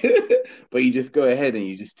 But you just go ahead and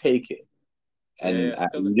you just take it, Yeah, and yeah.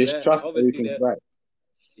 Because you just they're trust obviously everything's they're right.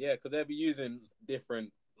 yeah, because they'll be using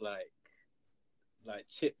different like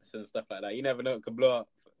chips and stuff like that. You never know; it could blow up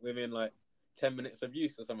within like 10 minutes of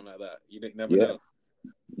use or something like that. You don't never Yeah, know.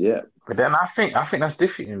 yeah, But then I think that's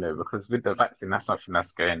different, because with the vaccine, that's something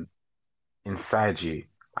that's going inside you.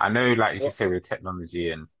 I know, like you could What? say with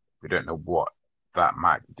technology, and we don't know what that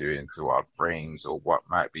might be doing to our brains or what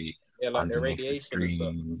might be Yeah, like the underneath the radiation and stuff.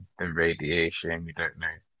 screen, the radiation. We don't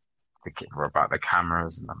know about the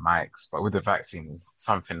cameras and the mics. But with the vaccine, it's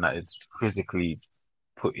something that is physically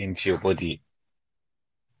put into your body.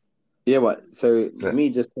 yeah. What? So So, me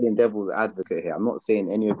just playing devil's advocate here. I'm not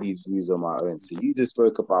saying any of these views on my own. So you just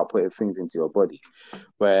spoke about putting things into your body,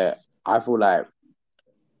 where I feel like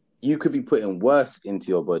you could be putting worse into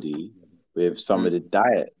your body with some of Mm. the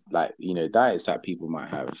diet, like diets that people might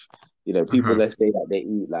have. People, mhm. let's say that they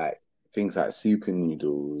eat like things like super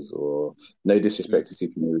noodles, or no Mm. disrespect to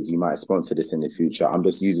super noodles, you might sponsor this in the future. I'm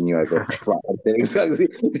just using you as a exactly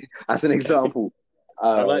as an example.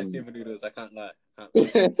 I like Um, super noodles. I can't lie. Can't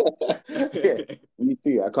lie. yeah, me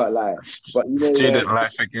too. I can't lie, but Student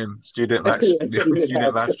life again. Student life.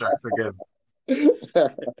 Student life strikes again.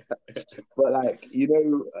 but like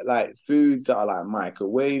like foods that are like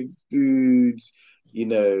microwave foods,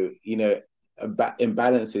 imbalances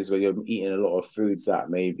where you're eating a lot of foods that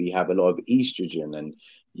maybe have a lot of estrogen, and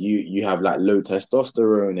you have like low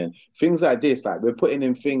testosterone and things like this. Like we're putting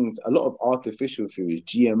in things, a lot of artificial foods,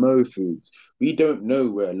 GMO foods. We don't know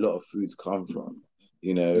where a lot of foods come from.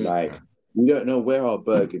 Mm. Like we don't know where our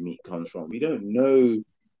burger meat comes from. We don't know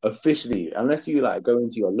officially, unless you like go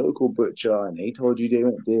into your local butcher and they told you they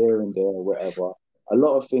went there and there or whatever. A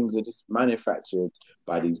lot of things are just manufactured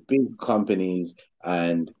by these big companies,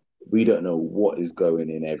 and we don't know what is going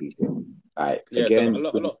in everything. Like Yeah, because a again,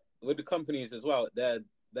 lot, a lot with the companies as well. They're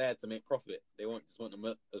there to make profit. They just want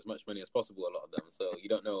as much money as possible. A lot of them, so you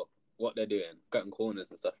don't know what they're doing, cutting corners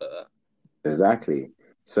and stuff like that. exactly.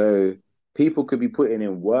 So people could be putting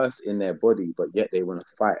in worse in their body, but yet they want to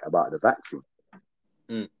fight about the vaccine.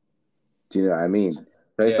 Mm. Do you know what I mean? So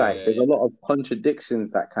it's Yeah, like yeah, there's a yeah. lot of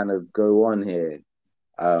contradictions that kind of go on here.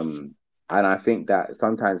 And I think that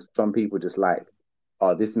sometimes some people just like,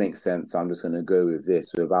 oh, this makes sense, so I'm just going to go with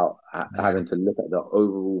this without Yeah. having to look at the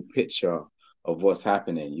overall picture of what's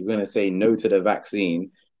happening. You're going to say no to the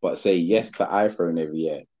vaccine, but say yes to iPhone every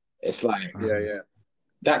year. It's like Yeah, Mhm. yeah.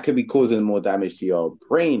 that could be causing more damage to your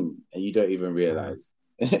brain, and you don't even Mhm. realize.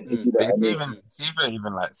 If you Mm. know But what I it's mean? even it's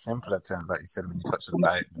even like simpler terms, like you said, when you touch on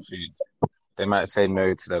diet and food. They might say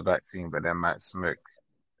no to the vaccine, but they might smoke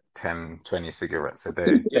 10, 20 cigarettes a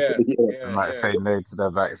day. Yeah, Yeah, They yeah, might yeah. say no to the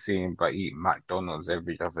vaccine, but eat McDonald's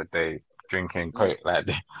every other day, drinking Mm. Coke. Like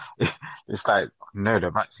it's like, no,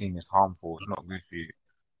 the vaccine is harmful. It's not good for you.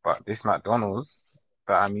 But this McDonald's,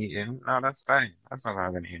 that I'm eating, no, that's fine. That's not gonna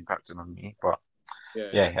have any impact on me. But Yeah.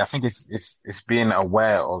 yeah, I think it's being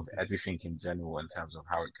aware of everything in general in terms of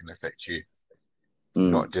how it can affect you,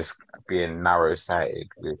 not Mm. just being narrow-sighted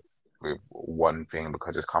with one thing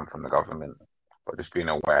because it's come from the government, but just being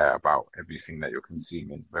aware about everything that you're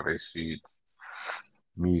consuming, whether it's food,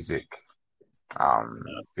 music,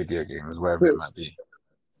 video games, wherever it might be.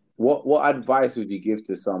 What advice would you give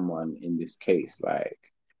to someone in this case? Like,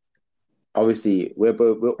 obviously, we're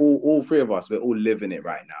all three of us, we're all living it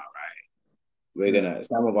right now, right?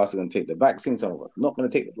 Some of us are gonna take the vaccine, some of us not gonna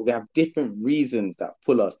take it. We have different reasons that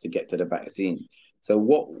pull us to get to the vaccine. So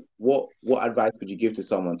what advice would you give to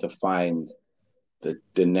someone to find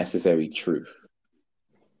the necessary truth?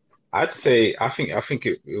 I'd say I think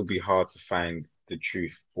it'll be hard to find the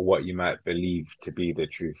truth or what you might believe to be the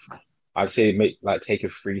truth. I'd say take a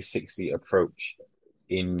 360 approach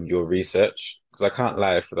in your research because I can't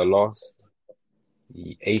lie, for the last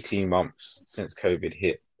 18 months since COVID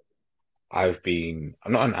hit, I'm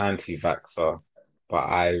not an anti-vaxxer, but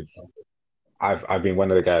I've been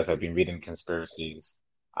one of the guys. I've been reading conspiracies,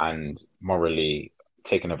 and morally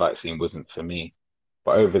taking a vaccine wasn't for me.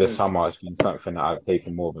 But over the Mm. summer, it's been something that I've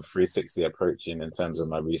taken more of a 360 approach in terms of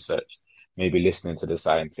my research, maybe listening to the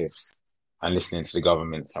scientists and listening to the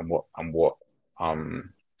governments and what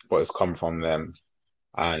has come from them,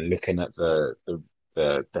 and looking at the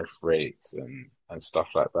death rates and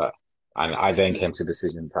stuff like that. And I then came to the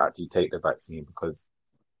decision to actually take the vaccine because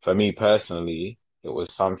for me personally, it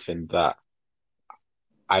was something that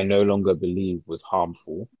I no longer believe was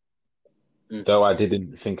harmful. Mm. Though I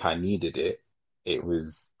didn't think I needed it, it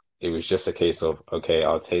was it was just a case of, okay,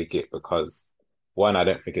 I'll take it because one, I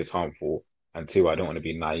don't think it's harmful, and two, I don't want to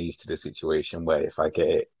be naive to the situation where if I get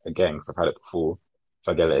it again, because I've had it before, if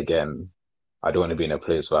I get it again, I don't want to be in a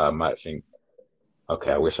place where I might think,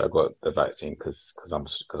 okay, I wish I got the vaccine because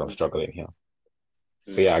I'm struggling here.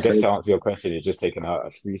 So yeah, I So guess to answer your question, you're just taking a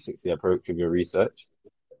 360 approach with your research.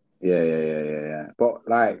 yeah. But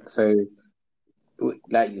like, so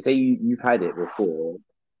like you say, you've had it before.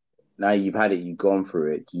 Now you've had it, you've gone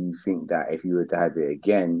through it. Do you think that if you were to have it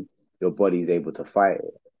again, your body's able to fight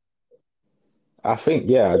it? I think,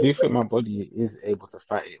 yeah, I do think my body is able to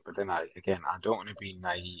fight it, but then I don't want to be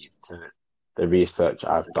naive to the research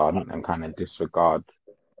I've done and kind of disregard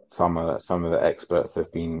some of the experts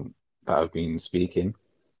have been speaking.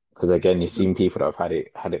 Because again, you've seen people that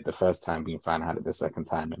have had it the first time, being fine, had it the second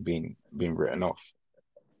time, and being written off.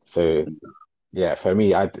 So yeah, for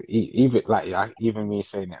me, even me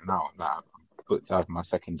saying it now, like I'm booked to have my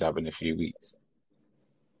second jab in a few weeks.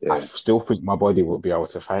 I Yeah. still think my body will be able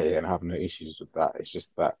to fight it and have no issues with that. It's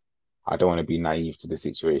just that I don't want to be naive to the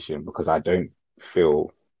situation because I don't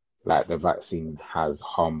feel like the vaccine has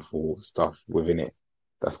harmful stuff within it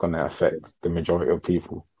that's going to affect the majority of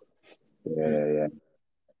people. Yeah, yeah,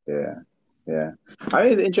 yeah, yeah. I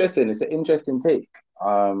mean, it's interesting. It's an interesting take.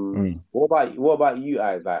 Mm. What about you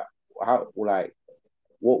guys? Like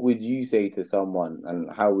what would you say to someone, and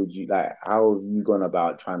how have you gone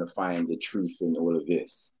about trying to find the truth in all of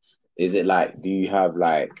this? Is it like, do you have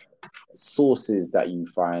like sources that you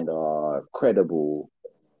find are credible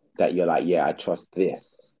that you're like, yeah, I trust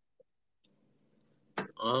this?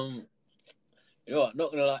 Um, you know what?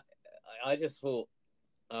 Not gonna lie, I just thought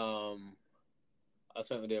I just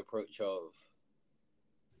went with the approach of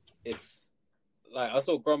it's like I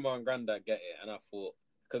saw grandma and granddad get it, and I thought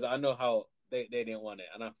because I know how they didn't want it,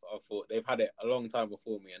 and I thought they've had it a long time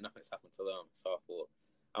before me, and nothing's happened to them. So I thought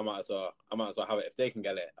I might as well have it. If they can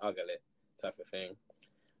get it, I'll get it, type of thing.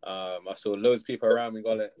 I saw loads of people around me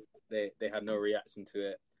got it. They had no reaction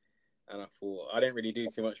to it, and I thought I didn't really do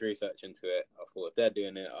too much research into it. I thought if they're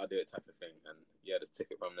doing it, I'll do it, type of thing, and yeah, just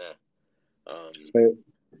take it from there. So,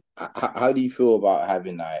 how do you feel about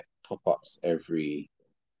having like top ups every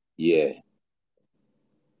year?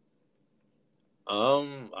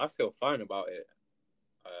 I feel fine about it.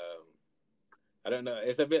 Um, I don't know.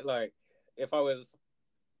 It's a bit like if I was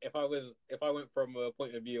if I went from a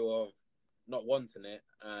point of view of not wanting it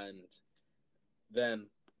and then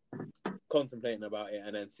contemplating about it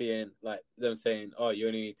and then seeing like them saying, "Oh, you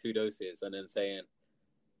only need 2 doses," and then saying,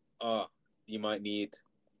 "Oh, you might need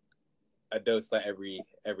a dose like every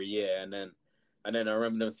year," and then I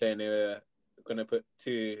remember them saying they were gonna put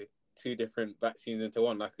two different vaccines into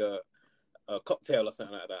one, like a cocktail or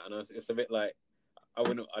something like that. And it's a bit like I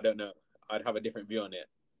don't know. I'd have a different view on it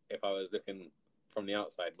if I was looking from the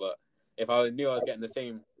outside. But if I knew I was getting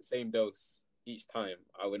the same dose each time,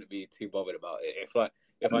 I wouldn't be too bothered about it.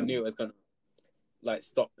 If I knew it was gonna like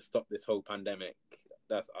stop this whole pandemic,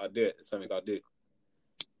 I'd do it. It's something I'd do.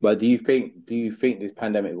 But do you think this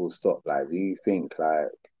pandemic will stop? Like, do you think like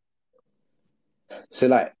so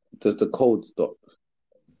like does the cold stop?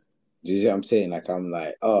 Do you see what I'm saying? Like I'm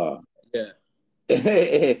like, oh, Yeah,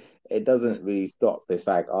 it doesn't really stop. It's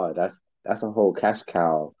like, oh, that's a whole cash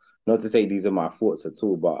cow. Not to say these are my thoughts at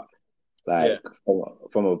all, but yeah, like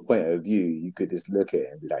from a point of view, you could just look at it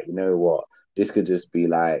and be like, you know what? This could just be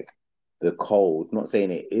like the cold. Not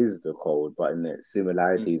saying it is the cold, but in the mm,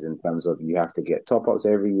 similarities in terms of you have to get top ups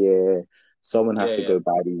every year. Someone has yeah, to yeah, go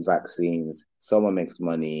buy these vaccines. Someone makes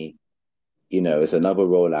money. It's another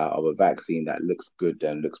rollout of a vaccine that looks good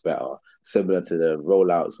and looks better, similar to the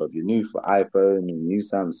rollouts of your new iPhone, your new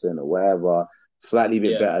Samsung, or whatever, slightly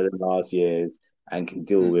bit yeah, better than last year's and can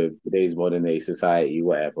deal mm, with today's modern day society,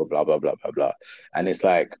 whatever, blah, blah, blah, blah, blah. And it's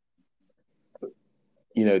like,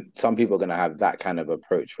 some people are going to have that kind of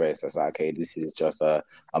approach where it's just like, okay, this is just a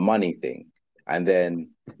money thing. And then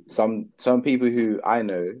some people who I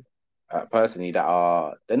know personally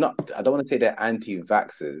they're not, I don't want to say they're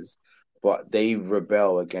anti-vaxxers, but they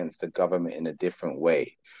rebel against the government in a different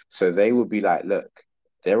way. So they would be like, look,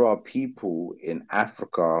 there are people in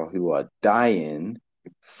Africa who are dying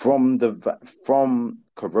from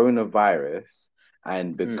coronavirus,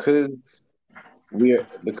 and mm, because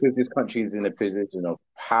this country is in a position of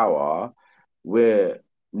power, we're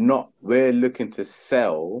looking to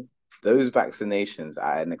sell those vaccinations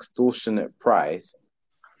at an extortionate price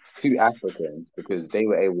to Africans because they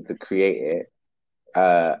were able to create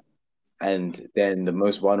it. And then the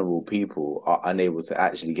most vulnerable people are unable to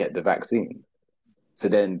actually get the vaccine. So mm,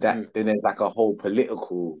 then there's like a whole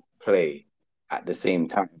political play at the same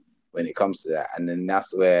time when it comes to that. And then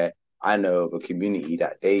that's where I know of a community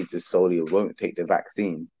that they just solely won't take the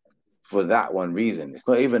vaccine for that one reason. It's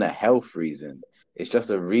not even a health reason. It's just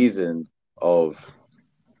a reason of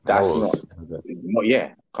that's Morals, I guess. not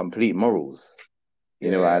yeah, complete morals.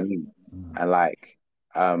 You know what I yeah, mean? Mm. And like,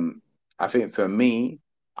 I think for me,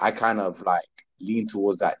 I kind of like lean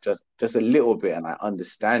towards that just a little bit, and I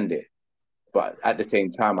understand it. But at the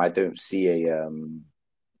same time, I don't see a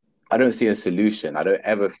solution. I don't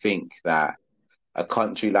ever think that a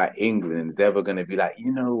country like England is ever going to be like,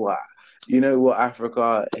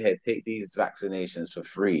 Africa, here, take these vaccinations for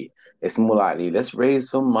free. It's more likely, let's raise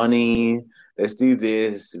some money, let's do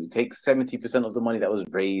this. We take 70% of the money that was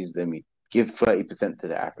raised and we give 30% to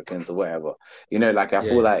the Africans or whatever. Like I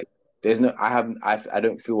feel yeah, like there's no, I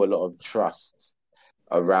don't feel a lot of trust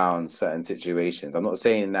around certain situations. I'm not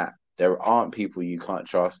saying that there aren't people you can't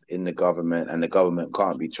trust in the government and the government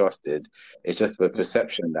can't be trusted. It's just the mm,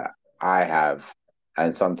 perception that I have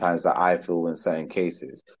and sometimes that I feel in certain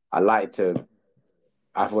cases. I like to,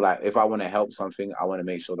 I feel like if I want to help something, I want to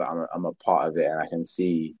make sure that I'm a part of it and I can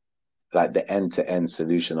see like the end to end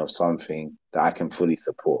solution of something that I can fully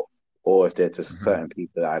support. Or if there's just Mhm. certain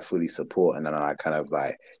people that I fully support and then I kind of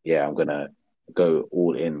like, yeah, I'm gonna go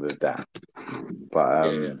all in with that.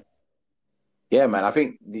 But yeah, yeah, man, I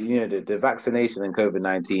think the vaccination and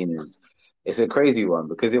COVID-19 it's a crazy one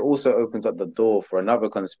because it also opens up the door for another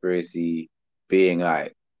conspiracy being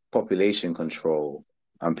like population control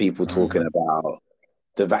and people talking Mhm. about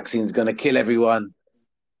the vaccine's gonna kill everyone.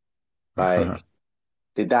 Like,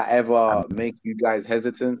 did that ever And make you guys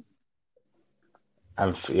hesitant?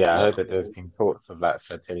 yeah, I not heard at that there's all. been thoughts of like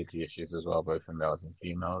fertility issues as well, both in males and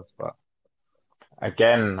females. But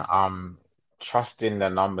again, trusting the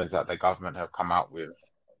numbers that the government have come out with,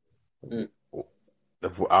 Mm,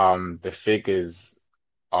 the figures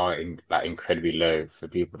are like incredibly low for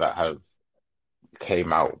people that have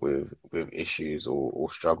came out with issues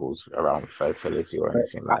or struggles around fertility or Right.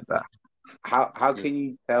 anything like that. How mm, can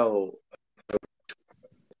you tell?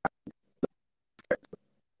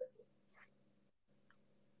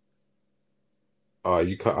 Oh,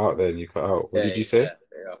 you cut out then. You cut out. What yeah, did you say? yeah,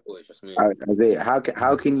 yeah. I thought it's just me. Isaiah,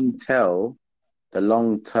 how can you tell the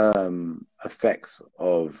long term effects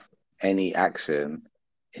of any action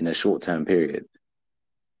in a short term period?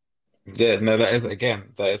 Yeah, no, that is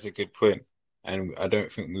a good point. And I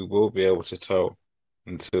don't think we will be able to tell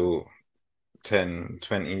until 10,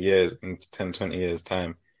 20 years, in 10, 20 years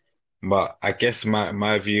time. But I guess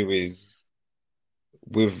my view is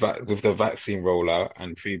with the vaccine rollout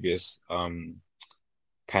and previous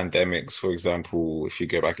pandemics, for example, if you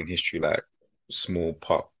go back in history, like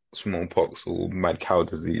smallpox or mad cow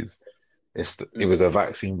disease, it Mm, was a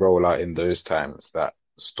vaccine rollout in those times that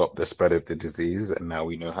stopped the spread of the disease, and now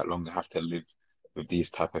we know how long we have to live with these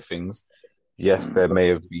type of things. Yes, Mm. there may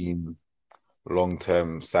have been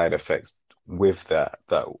long-term side effects with that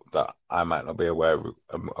I might not be aware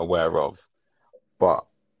of, but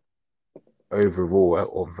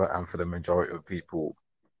overall, and for the majority of people,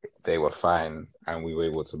 they were fine and we were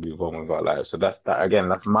able to move on with our lives. So that's that again,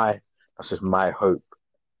 that's just my hope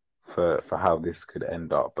for how this could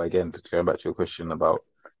end up. But again, to go back to your question about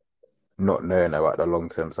not knowing about the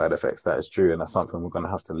long-term side effects, that is true, and that's something we're gonna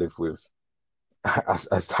have to live with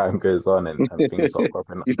as time goes on and things start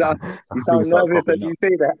cropping You sound you up. sound Things start nervous as cropping up. you say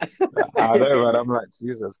I know, man. that. I'm like,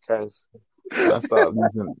 Jesus Christ. I start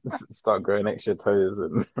losing, start growing extra toes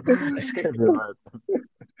and it's gonna be mad.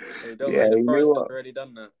 Hey, don't Yeah, worry, the you know forest has what? already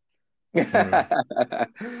done that. Mm,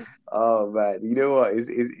 Oh man, you know what?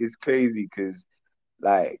 It's crazy because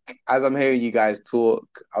like as I'm hearing you guys talk,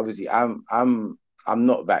 obviously I'm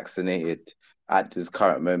not vaccinated at this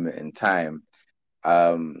current moment in time.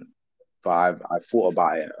 Um, but I've thought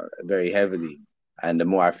about it very heavily, and the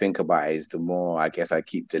more I think about it, is the more I guess I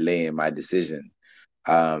keep delaying my decision.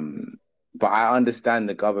 Um, but I understand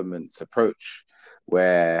the government's approach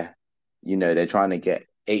where, they're trying to get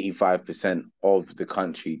 85% of the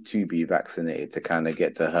country to be vaccinated to kind of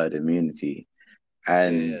get to herd immunity.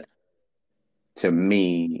 Yeah, And to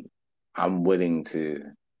me, I'm willing to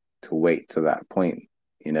wait to that point,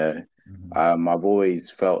 you know. mhm, I've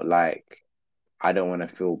always felt like I don't want to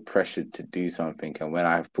feel pressured to do something. And when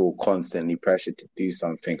I feel constantly pressured to do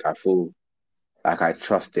something, I feel like I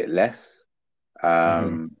trust it less.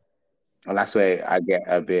 mhm, Um, And that's where I get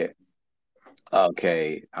a bit,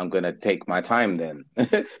 okay, I'm gonna take my time then.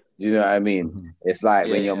 Do you know what I mean? mhm. It's like yeah,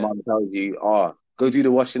 when your yeah. mom tells you, oh, go do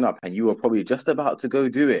the washing up, and you were probably just about to go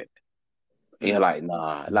do it. And you're like,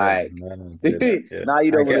 nah, Yeah, like no, no, say that. Yeah, now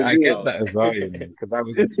you don't want to I do get Bro, that as well, because I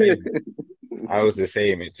was the it. same. I was the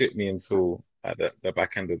same. It took me until at the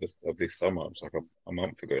back end of this summer, it was like a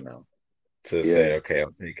month ago now, to Yeah. say, okay,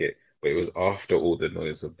 I'll take it. But it was after all the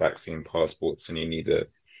noise of vaccine passports and you need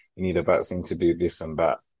a vaccine to do this and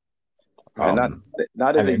that. And that Um,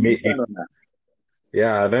 now there's and a it made U-turn it, on that.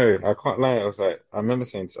 yeah, I know. I can't lie. I was like, I remember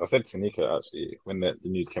saying, I said to Nika actually when the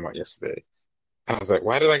news came out yesterday. I was like,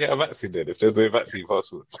 why did I get a vaccine then if there's no vaccine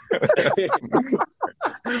passports?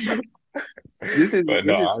 This is But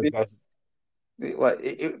no, this is that's Well,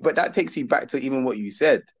 but that takes you back to even what you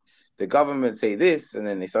said. The government say this, and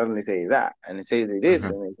then they suddenly say that, and they say this, mhm,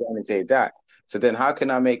 and they suddenly say that. So then, how can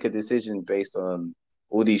I make a decision based on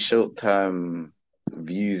all these short-term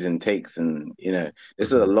views and takes? And this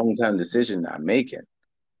is a mhm, long-term decision that I'm making.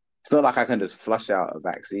 It's not like I can just flush out a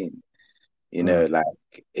vaccine. mm,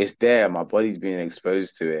 Like it's there, my body's being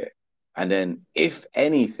exposed to it, and then if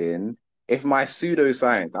anything, if my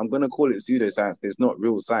pseudoscience, I'm gonna call it pseudoscience, it's not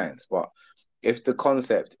real science, but if the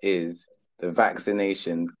concept is the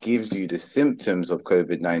vaccination gives you the symptoms of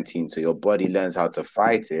COVID-19, so your body learns how to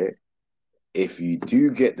fight it, if you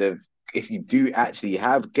do if you do actually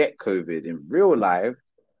get COVID in real life,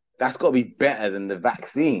 that's got to be better than the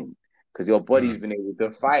vaccine because your body's mm, been able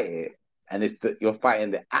to fight it, and you're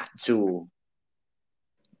fighting the actual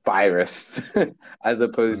virus as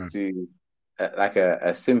opposed mm. to like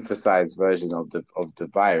a synthesized version of the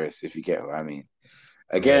virus, if you get what I mean.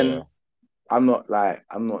 Yeah, Again, I'm not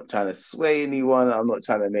trying to sway anyone. I'm not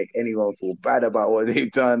trying to make anyone feel bad about what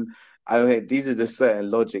they've done. I mean, these are the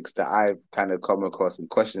certain logics that I've kind of come across and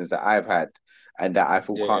questions that I've had and that I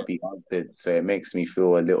feel yeah, can't be answered. So it makes me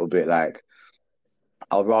feel a little bit like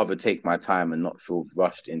I'll rather take my time and not feel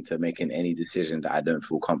rushed into making any decision that I don't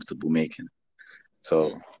feel comfortable making.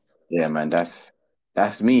 mm, So yeah, man, that's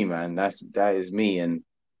me, man. That is me. And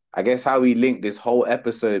I guess how we link this whole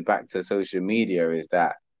episode back to social media is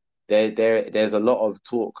that there's a lot of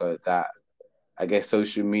talk that I guess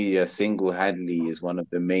social media single-handedly is one of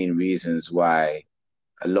the main reasons why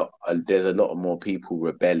there's a lot more people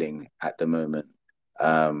rebelling at the moment.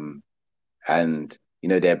 Um, and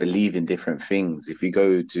they're believing different things. If you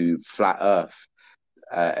go to Flat Earth,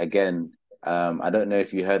 again, I don't know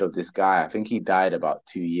if you heard of this guy. I think he died about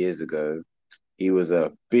 2 years ago. He was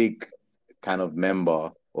a big kind of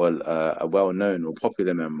member or a well-known or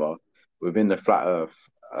popular member within the Flat Earth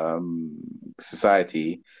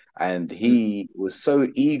society, and mm. he was so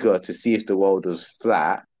eager to see if the world was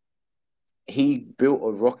flat. He built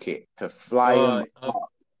a rocket to fly him I've,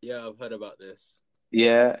 up. yeah, I've heard about this.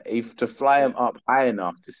 Yeah, if to fly Yeah. him up high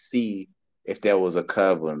enough to see if there was a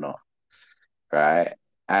curve or not, right?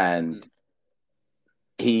 And Mm.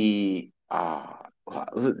 he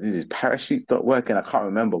his parachute stopped working. I can't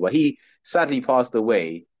remember, but he sadly passed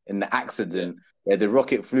away in the Yeah. accident where the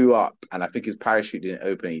rocket flew up, and I think his parachute didn't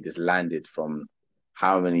open. He just landed from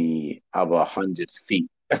how many other hundreds feet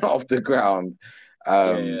off the ground.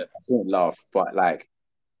 Yeah. Yeah. I shouldn't laugh, but like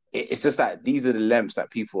it's just that these are the lengths that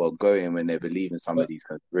people are going when they believe in some of But these do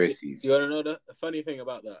conspiracies. you want to know the funny thing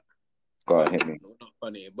about that? Go on, Well, hit me. not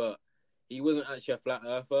funny, but he wasn't actually a flat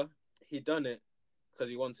earther. He done it because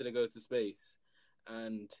he wanted to go to space,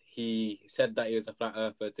 and he said that he was a flat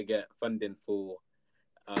earther to get funding for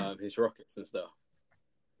his rockets and stuff.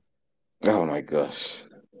 Oh my gosh,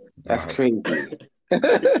 that's Wow. crazy.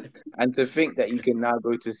 And to think that you can now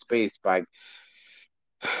go to space by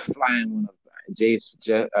flying one of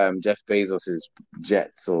Jeff Bezos's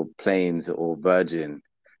jets or planes or Virgin,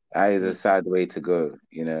 that is a sad way to go,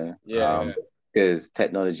 Yeah. because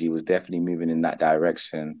technology was definitely moving in that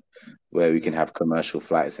direction where we can have commercial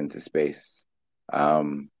flights into space.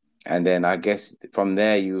 And then I guess from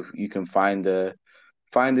there you can find the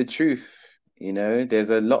truth.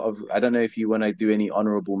 There's a lot of, I don't know if you want to do any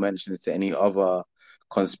honorable mentions to any other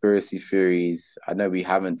conspiracy theories. I know we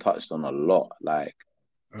haven't touched on a lot, like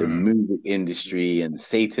the music industry and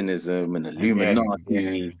Satanism and Yeah.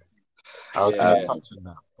 Illuminati. I was gonna Yeah. touch on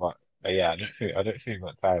that, but yeah, I don't think we've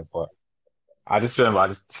got time. But I just remember,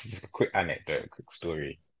 just a quick anecdote, a quick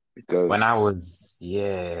story. Go. When I was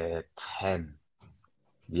year 10,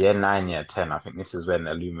 year 9, year 10, I think this is when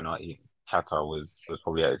Illuminati chatter was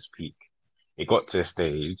probably at its peak. It got to a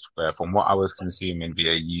stage where, from what I was consuming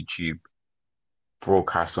via YouTube,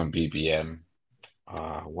 broadcasts on BBM,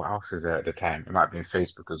 what else is there at the time? It might have been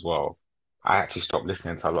Facebook as well. I actually stopped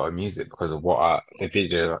listening to a lot of music because of the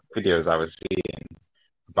videos I was seeing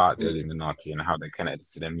about the Illuminati and how they're connected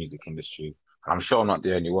to the music industry. And I'm sure I'm not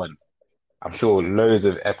the only one. I'm sure loads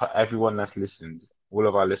of everyone that's listened, all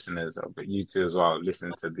of our listeners, but you too as well,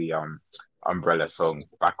 listen to the Umbrella song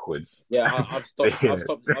backwards. Yeah, I've stopped. Yeah, I've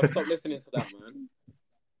stopped listening to that, man.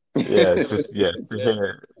 yeah, just yeah,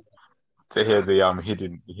 Yeah. to hear the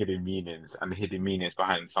hidden meanings and the hidden meanings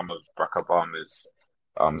behind some of Barack Obama's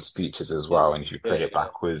speeches as well. And if you play it Yeah.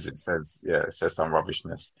 backwards, it says some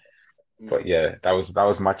rubbishness. But Mm. yeah, that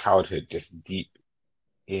was my childhood, just deep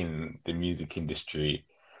in the music industry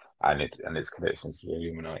and its connections to the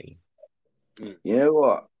Illuminati. You know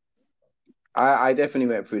what? I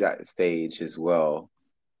definitely went through that stage as well.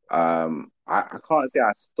 I can't say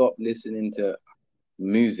I stopped listening to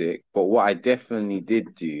music, but what I definitely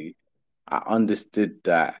did do, I understood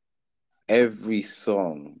that every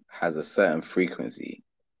song has a certain frequency,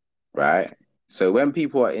 right? So when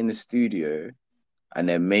people are in the studio and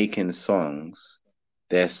they're making songs,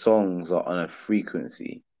 their songs are on a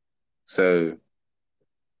frequency. So,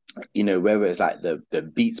 whether it's like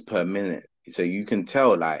the beats per minute, so you can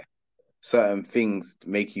tell like certain things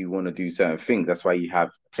make you want to do certain things. That's why you have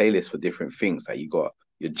playlists for different things. Like you got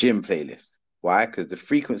your gym playlist. Why? Because the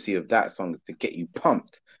frequency of that song is to get you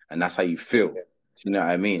pumped, and that's how you feel. Do you know what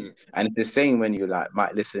I mean? And it's the same when you like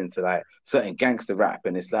might listen to like certain gangster rap,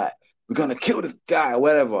 and it's like we're gonna kill this guy or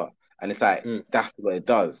whatever, and it's like that's what it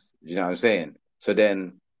does. Do you know what I'm saying? So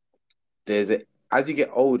then as you get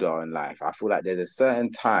older in life, I feel like there's a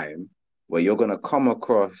certain time where you're gonna come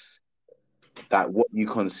across that what you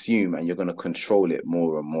consume and you're going to control it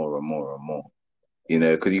more and more and more and more,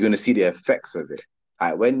 because you're going to see the effects of it.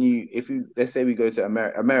 Like let's say we go to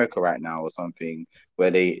America right now or something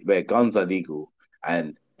where guns are legal,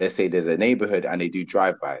 and let's say there's a neighborhood and they do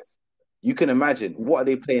drive-bys. You can imagine, what are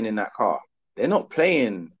they playing in that car? They ain't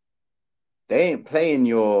playing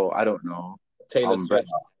your, I don't know, Taylor Umbrella.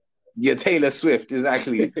 Swift. Yeah, Taylor Swift,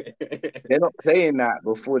 exactly. They're not playing that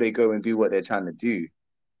before they go and do what they're trying to do.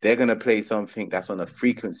 They're going to play something that's on a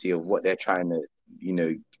frequency of what they're trying to,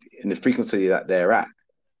 in the frequency that they're at.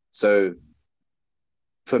 So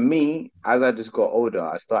for me, as I just got older,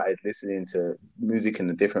 I started listening to music in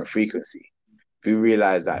a different frequency. We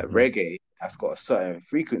realized that reggae has got a certain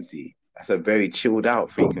frequency. That's a very chilled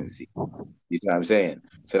out frequency. You see what I'm saying?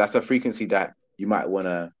 So that's a frequency that you might want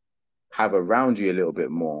to have around you a little bit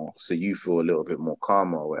more so you feel a little bit more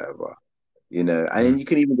calmer or whatever. And then you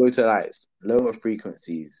can even go to like lower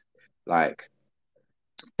frequencies. Like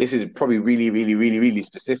this is probably really, really, really, really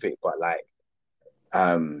specific, but like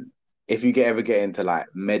if you ever get into like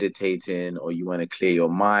meditating or you want to clear your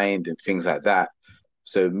mind and things like that.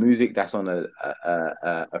 So music that's on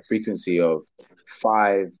a frequency of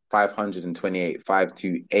 528,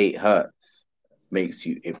 528 hertz brings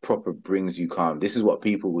you calm. This is what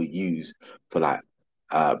people would use for like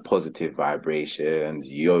positive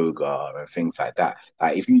vibrations, yoga, and things like that.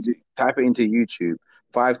 Like if you type it into YouTube,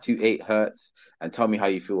 528 hertz, and tell me how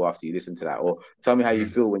you feel after you listen to that, or tell me how you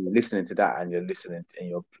feel when you're listening to that and you're listening and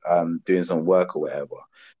you're doing some work or whatever.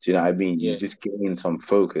 Do you know what I mean? You just gain some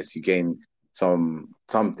focus, you gain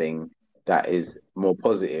something that is more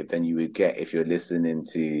positive than you would get if you're listening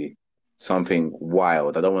to something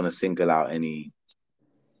wild. I don't want to single out any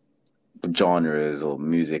genres or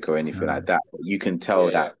music or anything like that, but you can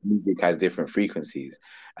tell that music has different frequencies,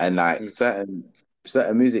 and like certain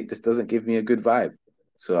music just doesn't give me a good vibe.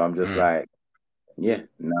 So I'm just like, Yeah,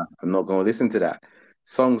 no, I'm not gonna listen to that.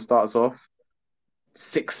 Song starts off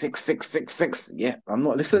 66666. Yeah, I'm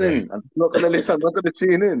not Yeah, listening. I'm not gonna listen. I'm not gonna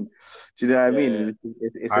tune in. Do you know what I Yeah, mean? yeah.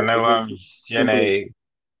 I know. It's as simple as. Jenny.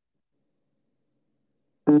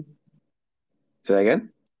 Say that again.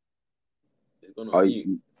 It's gone Oh, on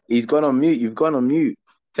mute. he's gone on mute. You've gone on mute.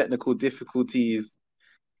 Technical difficulties.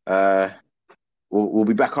 Uh, we'll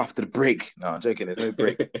be back after the break. No, I'm joking. There's no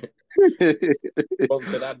break.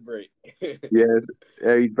 Sponsored ad break. Yeah,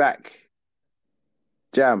 he's back.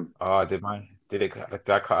 Jam, Oh, did I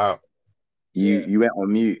cut out? Yeah. you went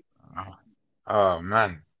on mute. Oh, oh,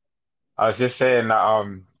 man. I was just saying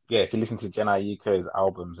that yeah, if you listen to Jenna Yuko's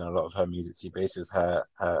albums and a lot of her music, she bases her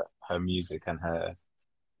music and her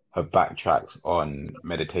backtracks on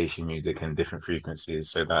meditation music and different frequencies,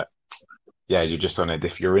 so that yeah, you're just on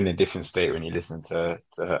you're in a different state when you listen to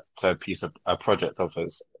a piece of a project of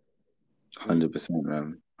hers. 100%,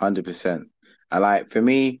 man. 100%. And like for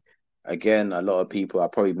me, again, a lot of people, I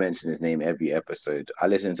probably mention his name every episode. I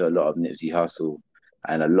listen to a lot of Nipsey Hussle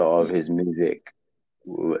and a lot of Mm. his music.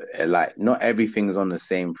 Like, not everything's on the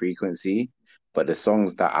same frequency, but the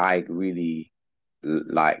songs that I really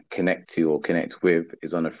like connect to or connect with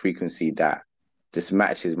is on a frequency that just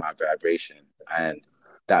matches my vibration. And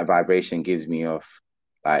that vibration gives me off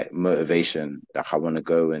like motivation, like I want to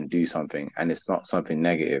go and do something. And it's not something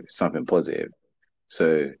negative, it's something positive.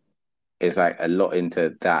 So it's like a lot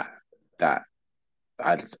into that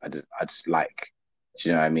I just like. Do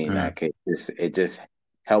you know what I mean? Mm. Like it just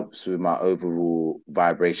helps with my overall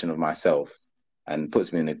vibration of myself and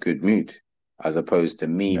puts me in a good mood, as opposed to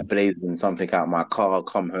me Yeah. blazing something out my car,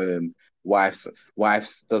 come home, wife's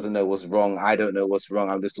doesn't know what's wrong, I don't know what's wrong,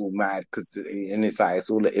 I'm just all mad because and it's like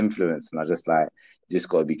it's all the influence, and I just like you just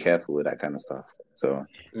gotta be careful with that kind of stuff. So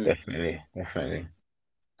Mm. Definitely, definitely.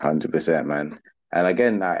 100%, man. And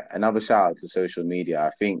again, like another shout out to social media.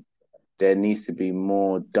 I think there needs to be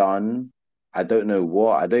more done. I don't know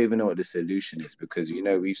what. I don't even know what the solution is because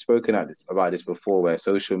we've spoken about this before, where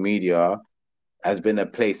social media has been a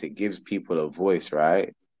place it gives people a voice,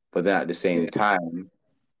 right? But then at the same Yeah. time,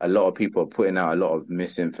 a lot of people are putting out a lot of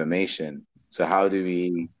misinformation. So how do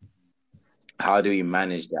we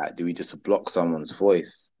manage that? Do we just block someone's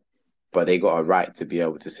voice, but they got a right to be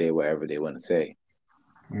able to say whatever they want to say?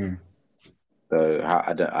 Mm. So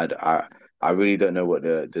I really don't know what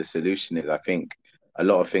the solution is. I think a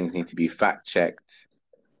lot of things need to be fact checked.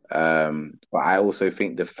 But I also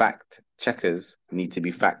think the fact checkers need to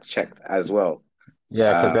be fact checked as well.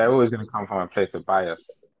 Yeah, because they're Um, always going to come from a place of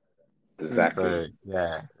bias. Mm. So exactly.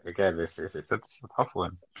 yeah, again, it's a tough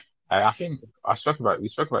one. And I think we spoke about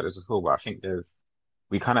this before, but I think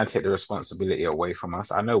we kind of take the responsibility away from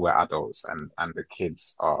us. I know we're adults and the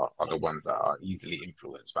kids are the ones that are easily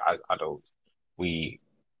influenced, but as adults, we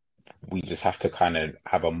we just have to kind of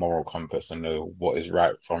have a moral compass and know what is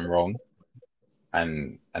right from wrong,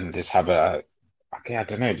 and just have okay, I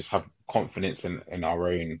don't know, just have confidence in our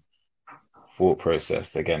own thought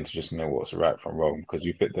process again to just know what's right from wrong, because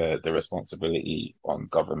we put the responsibility on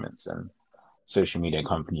governments and social media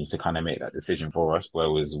companies to kind of make that decision for us,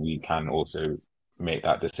 whereas we can also make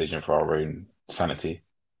that decision for our own sanity.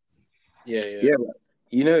 Yeah, yeah.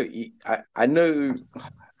 Yeah, but, I know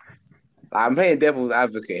I'm playing devil's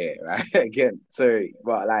advocate here, right? Again, sorry,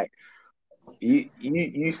 but like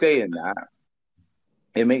you saying that,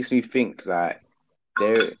 it makes me think like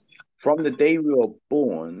there from the day we were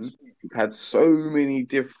born, we've had so many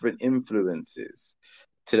different influences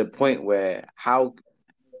to the point where how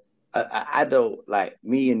a adult like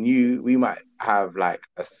me and you, we might have like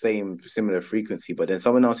a same similar frequency, but then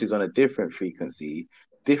someone else who's on a different frequency,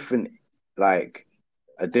 different like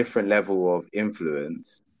a different level of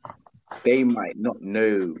influence, they might not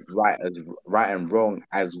know right and wrong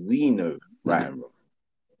as we know right and wrong.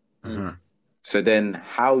 Mm. Hmm. So then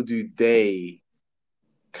how do they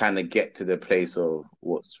kind of get to the place of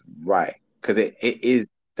what's right? Because it is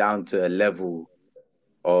down to a level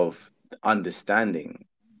of understanding.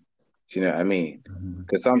 Do you know what I mean? Hmm.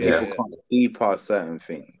 Because some Yeah, Yeah. people yeah. can't see past certain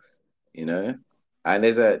things, you know. And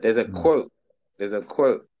there's a Mm.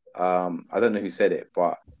 quote, I don't know who said it,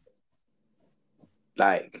 but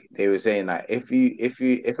like they were saying like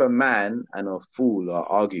if a man and a fool are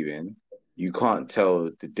arguing, you can't tell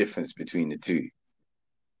the difference between the two.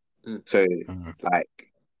 Mm. So Hmm. like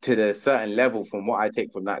to the certain level, from what I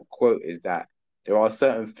take from that quote is that there are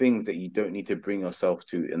certain things that you don't need to bring yourself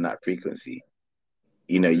to in that frequency.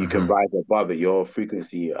 You can Hmm. rise above it, your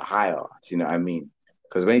frequency higher. Do you know what I mean?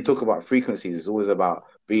 Because when you talk about frequencies, it's always about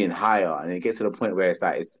being higher, and it gets to the point where it's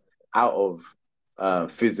like it's out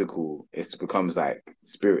of physical, it becomes like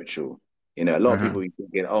spiritual. You know, a lot of Hmm. people be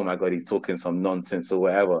thinking, "Oh my God, he's talking some nonsense or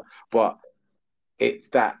whatever." But it's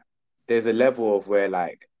that there's a level of where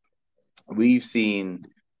like we've seen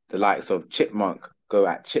the likes of Chipmunk go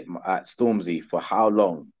at Stormzy for how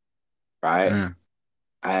long, right? Mm.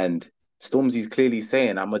 And Stormzy's clearly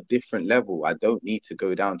saying, "I'm a different level. I don't need to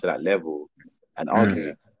go down to that level and Mm. Yeah.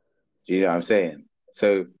 argue." Do you know what I'm saying?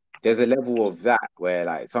 So there's a level of that where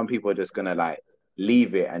like some people are just gonna like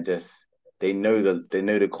leave it and just they know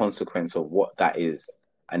the consequence of what that is,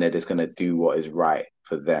 and they're just gonna do what is right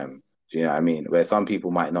for them. Do you know what I mean? Where some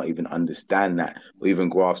people might not even understand that or even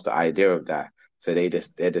grasp the idea of that. So they're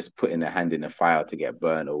just putting their hand in the fire to get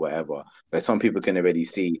burned or whatever. But some people can already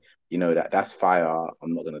see, you know, that that's fire.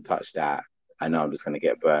 I'm not gonna touch that. I know I'm just gonna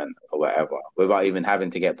get burned or whatever, without even having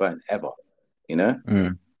to get burned ever. You know?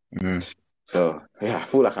 Mm. Mm. So yeah, I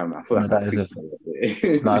feel No, like I'm that is a preaching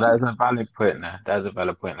a no, bit. that is a valid point there. That is a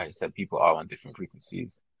valid point. Like you said, people are on different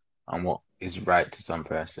frequencies, and what is right to some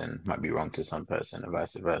person might be wrong to some person, and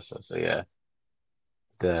vice versa. So yeah,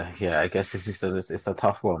 I guess it's a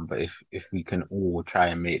tough one, but if we can all try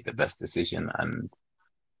and make the best decision,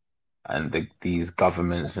 and these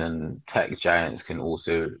governments and tech giants can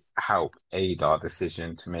also help aid our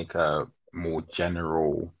decision to make a more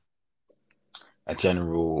general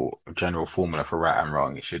formula for right and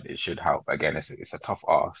wrong. It should help. Again, it's a tough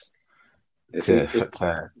ask It's, to it's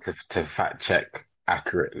to fact check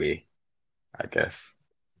accurately, I guess.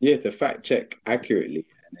 yeah, to fact check accurately,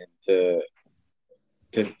 and then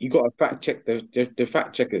to you got to fact check the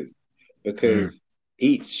fact checkers Mm, because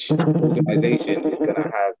each organization is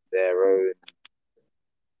gonna have their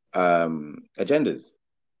own agendas.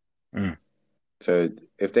 mm, So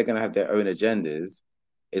if they're gonna have their own agendas,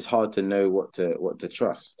 it's hard to know what to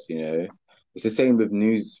trust, you know. It's the same with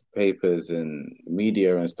newspapers and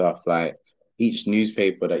media and stuff. Like each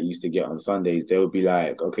newspaper that used to get on Sundays, they would be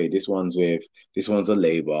like, okay, this one's a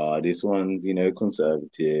Labour, this one's, you know,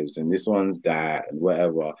 Conservatives, and this one's that and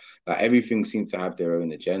whatever. Like everything seems to have their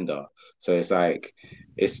own agenda. So it's like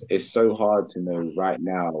it's so hard to know right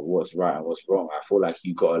now what's right and what's wrong. I feel like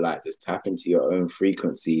you gotta like just tap into your own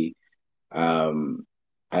frequency, um,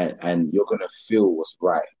 and you're gonna feel what's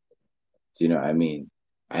right. Do you know what I mean?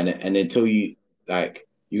 And until you like,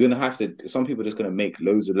 you're gonna have to. Some people are just gonna make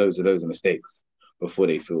loads of mistakes before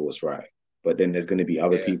they feel what's right. But then there's gonna be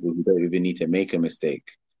other Yeah. people who don't even need to make a mistake.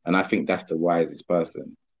 And I think that's the wisest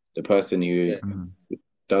person, the person who Yeah. mm,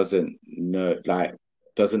 doesn't know, like,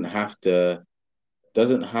 doesn't have to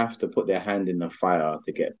put their hand in the fire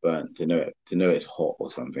to get burnt to know it's hot or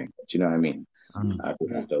something. Do you know what I mean? mm. I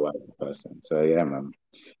think Mhm. that's the wisest person. So yeah, man.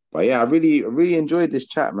 But yeah, I really enjoyed this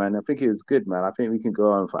chat, man. I think it was good, man. I think we can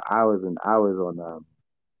go on for hours and hours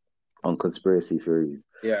on conspiracy theories.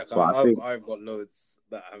 Yeah. But I I've got loads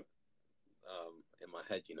that I'm in my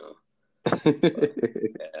head, you know. But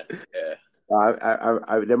think yeah,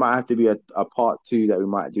 yeah, there might have to be a part two that we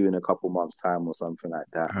might do in a couple months' time or something like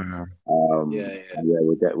that. Mm. yeah, yeah, And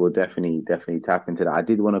yeah, we'll definitely tap into that. I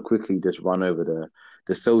did want to quickly just run over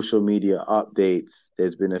the social media updates.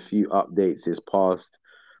 There's been a few updates this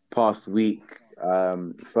past week.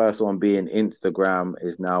 First one being Instagram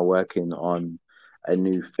is now working on a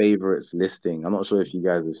new favorites listing. I'm not sure if you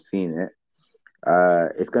guys have seen it.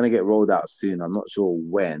 It's going to get rolled out soon. I'm not sure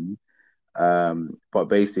when. But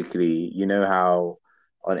basically, you know how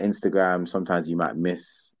on Instagram sometimes you might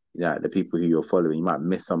miss, you know, the people who you're following. You might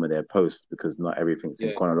miss some of their posts because not everything's in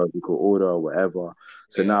yeah, chronological order or whatever.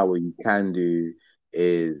 So yeah, now what you can do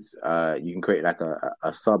is you can create like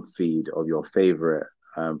a sub feed of your favorite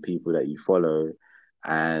people that you follow,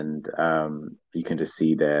 and you can just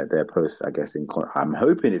see their posts. I guess I'm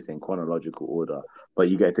hoping it's in chronological order, but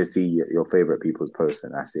you get to see your favorite people's posts,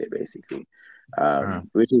 and that's it basically. Mm.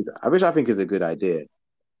 Which I think is a good idea.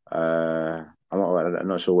 Uh, I'm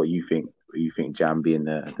not sure what you think. What you think, Jam, being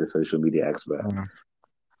the social media expert. Mm.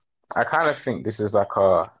 I kind of think this is like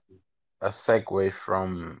a segue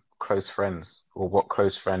from Close Friends, or what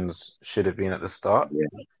Close Friends should have been at the start. Yeah,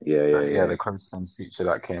 yeah, yeah, Yeah, yeah, the Close Friends feature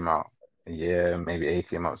that came out a year, maybe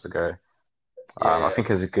 18 months ago. yeah, I yeah, think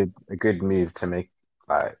it's a good move to make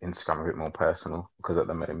like Instagram a bit more personal because at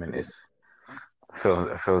the moment it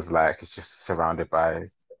feels like it's just surrounded by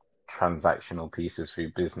transactional pieces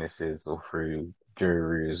through businesses or through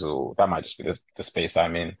gurus, or that might just be the space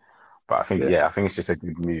I'm in. But yeah. I think it's just a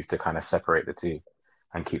good move to kind of separate the two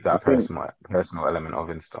and keep I that think, personal element of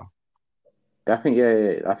Insta. I think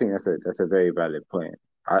that's a very valid point.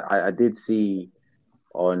 I did see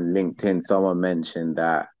on LinkedIn someone mentioned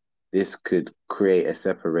that this could create a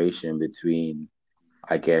separation between,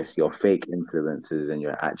 I guess, your fake influencers and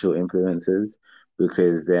your actual influencers,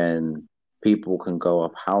 because then people can go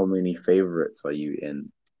off how many favorites are you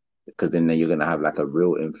in, because then you're gonna have like a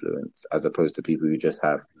real influence as opposed to people who just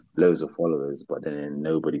have loads of followers, but then in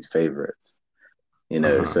nobody's favorites.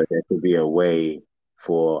 Mhm. So there could be a way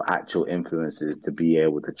for actual influencers to be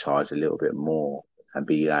able to charge a little bit more and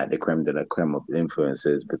be like the creme de la creme of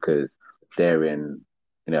influencers because they're in,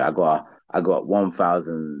 I got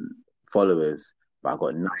 1,000 followers, but I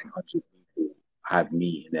got 900 people have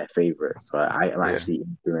me in their favorites. So I am Yeah. actually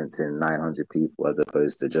influencing 900 people as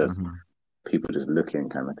opposed to just Mhm. people just looking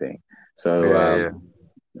kind of thing. So Yeah, yeah.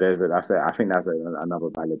 I think that's another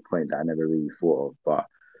valid point that I never really thought of, but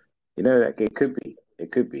like it could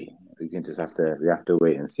be. We have to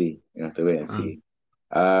wait and see. We have to wait and Mm. see.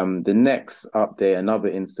 The next update, another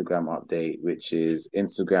Instagram update, which is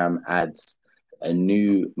Instagram adds a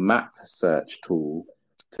new map search tool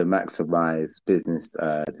to maximize business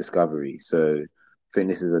discovery. So I think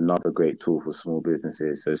this is another great tool for small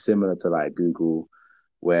businesses. So similar to like Google,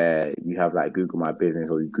 where you have like Google My Business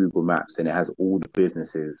or Google Maps, and it has all the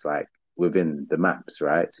businesses like within the maps,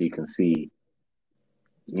 right? So you can see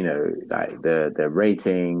like the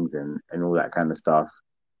ratings and all that kind of stuff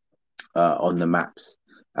on the maps.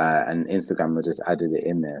 And Instagram have just added it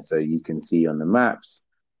in there, so you can see on the maps,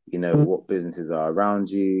 what businesses are around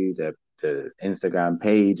you, the Instagram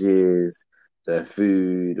pages, the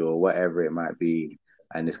food or whatever it might be,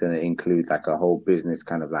 and it's going to include like a whole business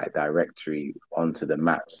kind of like directory onto the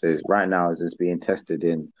maps. So right now it's just being tested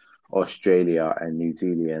in Australia and New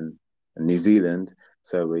Zealand.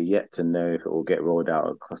 So we're yet to know if it will get rolled out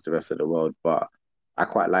across the rest of the world, but I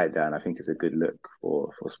quite like that, and I think it's a good look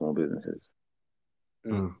for small businesses.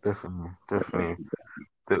 Mm. Mm. Definitely, definitely.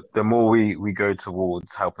 The more we go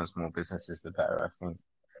towards helping small businesses, the better. I think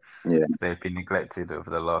Yeah, they've been neglected over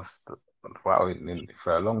the last, well,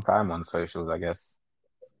 for a long time on socials, I guess.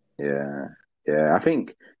 yeah, yeah. I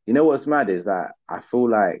think what's mad is that I feel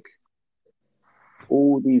like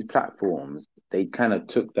all these platforms they kind of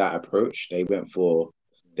took that approach. They went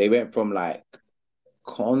from like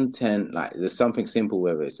content, like there's something simple,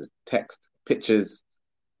 whether it's just text, pictures,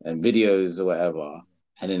 and videos or whatever,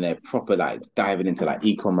 and then they're proper like diving into like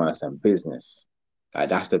e-commerce and business. Like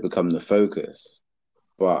that's to become the focus.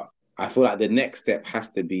 But I feel like the next step has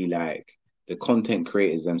to be like the content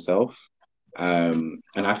creators themselves. And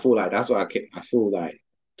I feel like that's what I feel like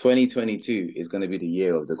 2022 is going to be the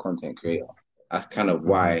year of the content creator. That's kind of Hmm.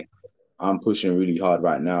 why I'm pushing really hard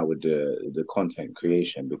right now with the content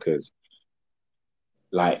creation because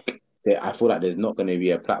like I feel like there's not going to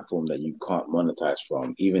be a platform that you can't monetize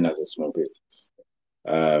from, even as a small business.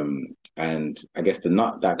 And I guess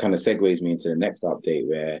that kind of segues me into the next update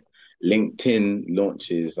where LinkedIn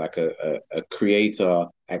launches like a creator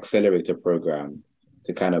accelerator program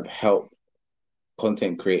to kind of help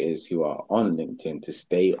content creators who are on LinkedIn to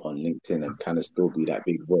stay on LinkedIn and kind of still be that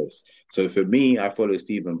big voice. So for me, I follow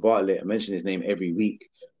Stephen Bartlett. I mention his name every week,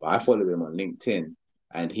 but I follow him on LinkedIn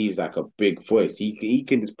and he's like a big voice. He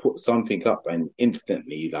can just put something up and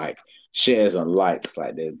instantly like shares and likes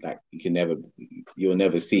like there's like you'll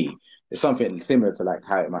never see. It's something similar to like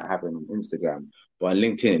how it might happen on Instagram, but on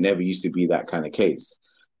LinkedIn it never used to be that kind of case.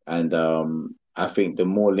 And I think the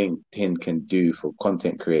more LinkedIn can do for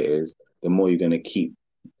content creators, the more you're going to keep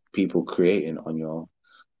people creating on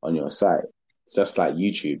your site. Just like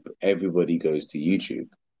YouTube, everybody goes to YouTube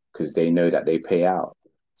because they know that they pay out.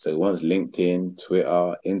 So once LinkedIn,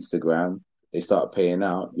 Twitter, Instagram, they start paying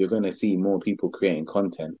out, you're going to see more people creating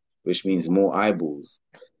content, which means more eyeballs,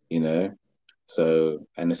 you know? So,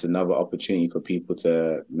 and it's another opportunity for people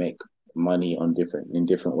to make money in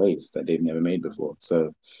different ways that they've never made before.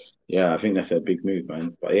 So, yeah, I think that's a big move,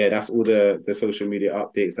 man. But yeah, that's all the social media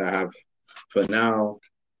updates I have for now.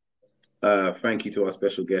 Thank you to our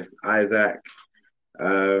special guest Isaac. No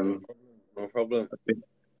Um, problem. No problem. I think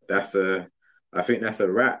that's a I think that's a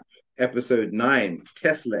wrap. Episode 9,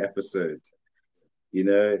 Tesla episode.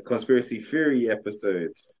 Conspiracy theory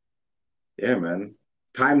episodes. Yeah, man.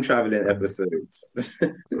 Time traveling episodes.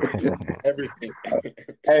 Everything.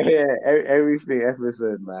 Yeah, everything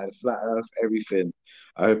episode, man. Flat Earth, everything.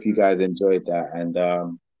 I hope you guys enjoyed that. And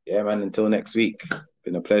yeah, man, until next week.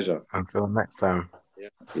 Been a pleasure. Until next time. Yeah.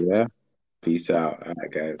 Yeah. Peace out. All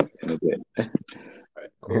right, guys. In a bit. All right.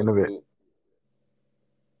 In Cool. a bit. Cool.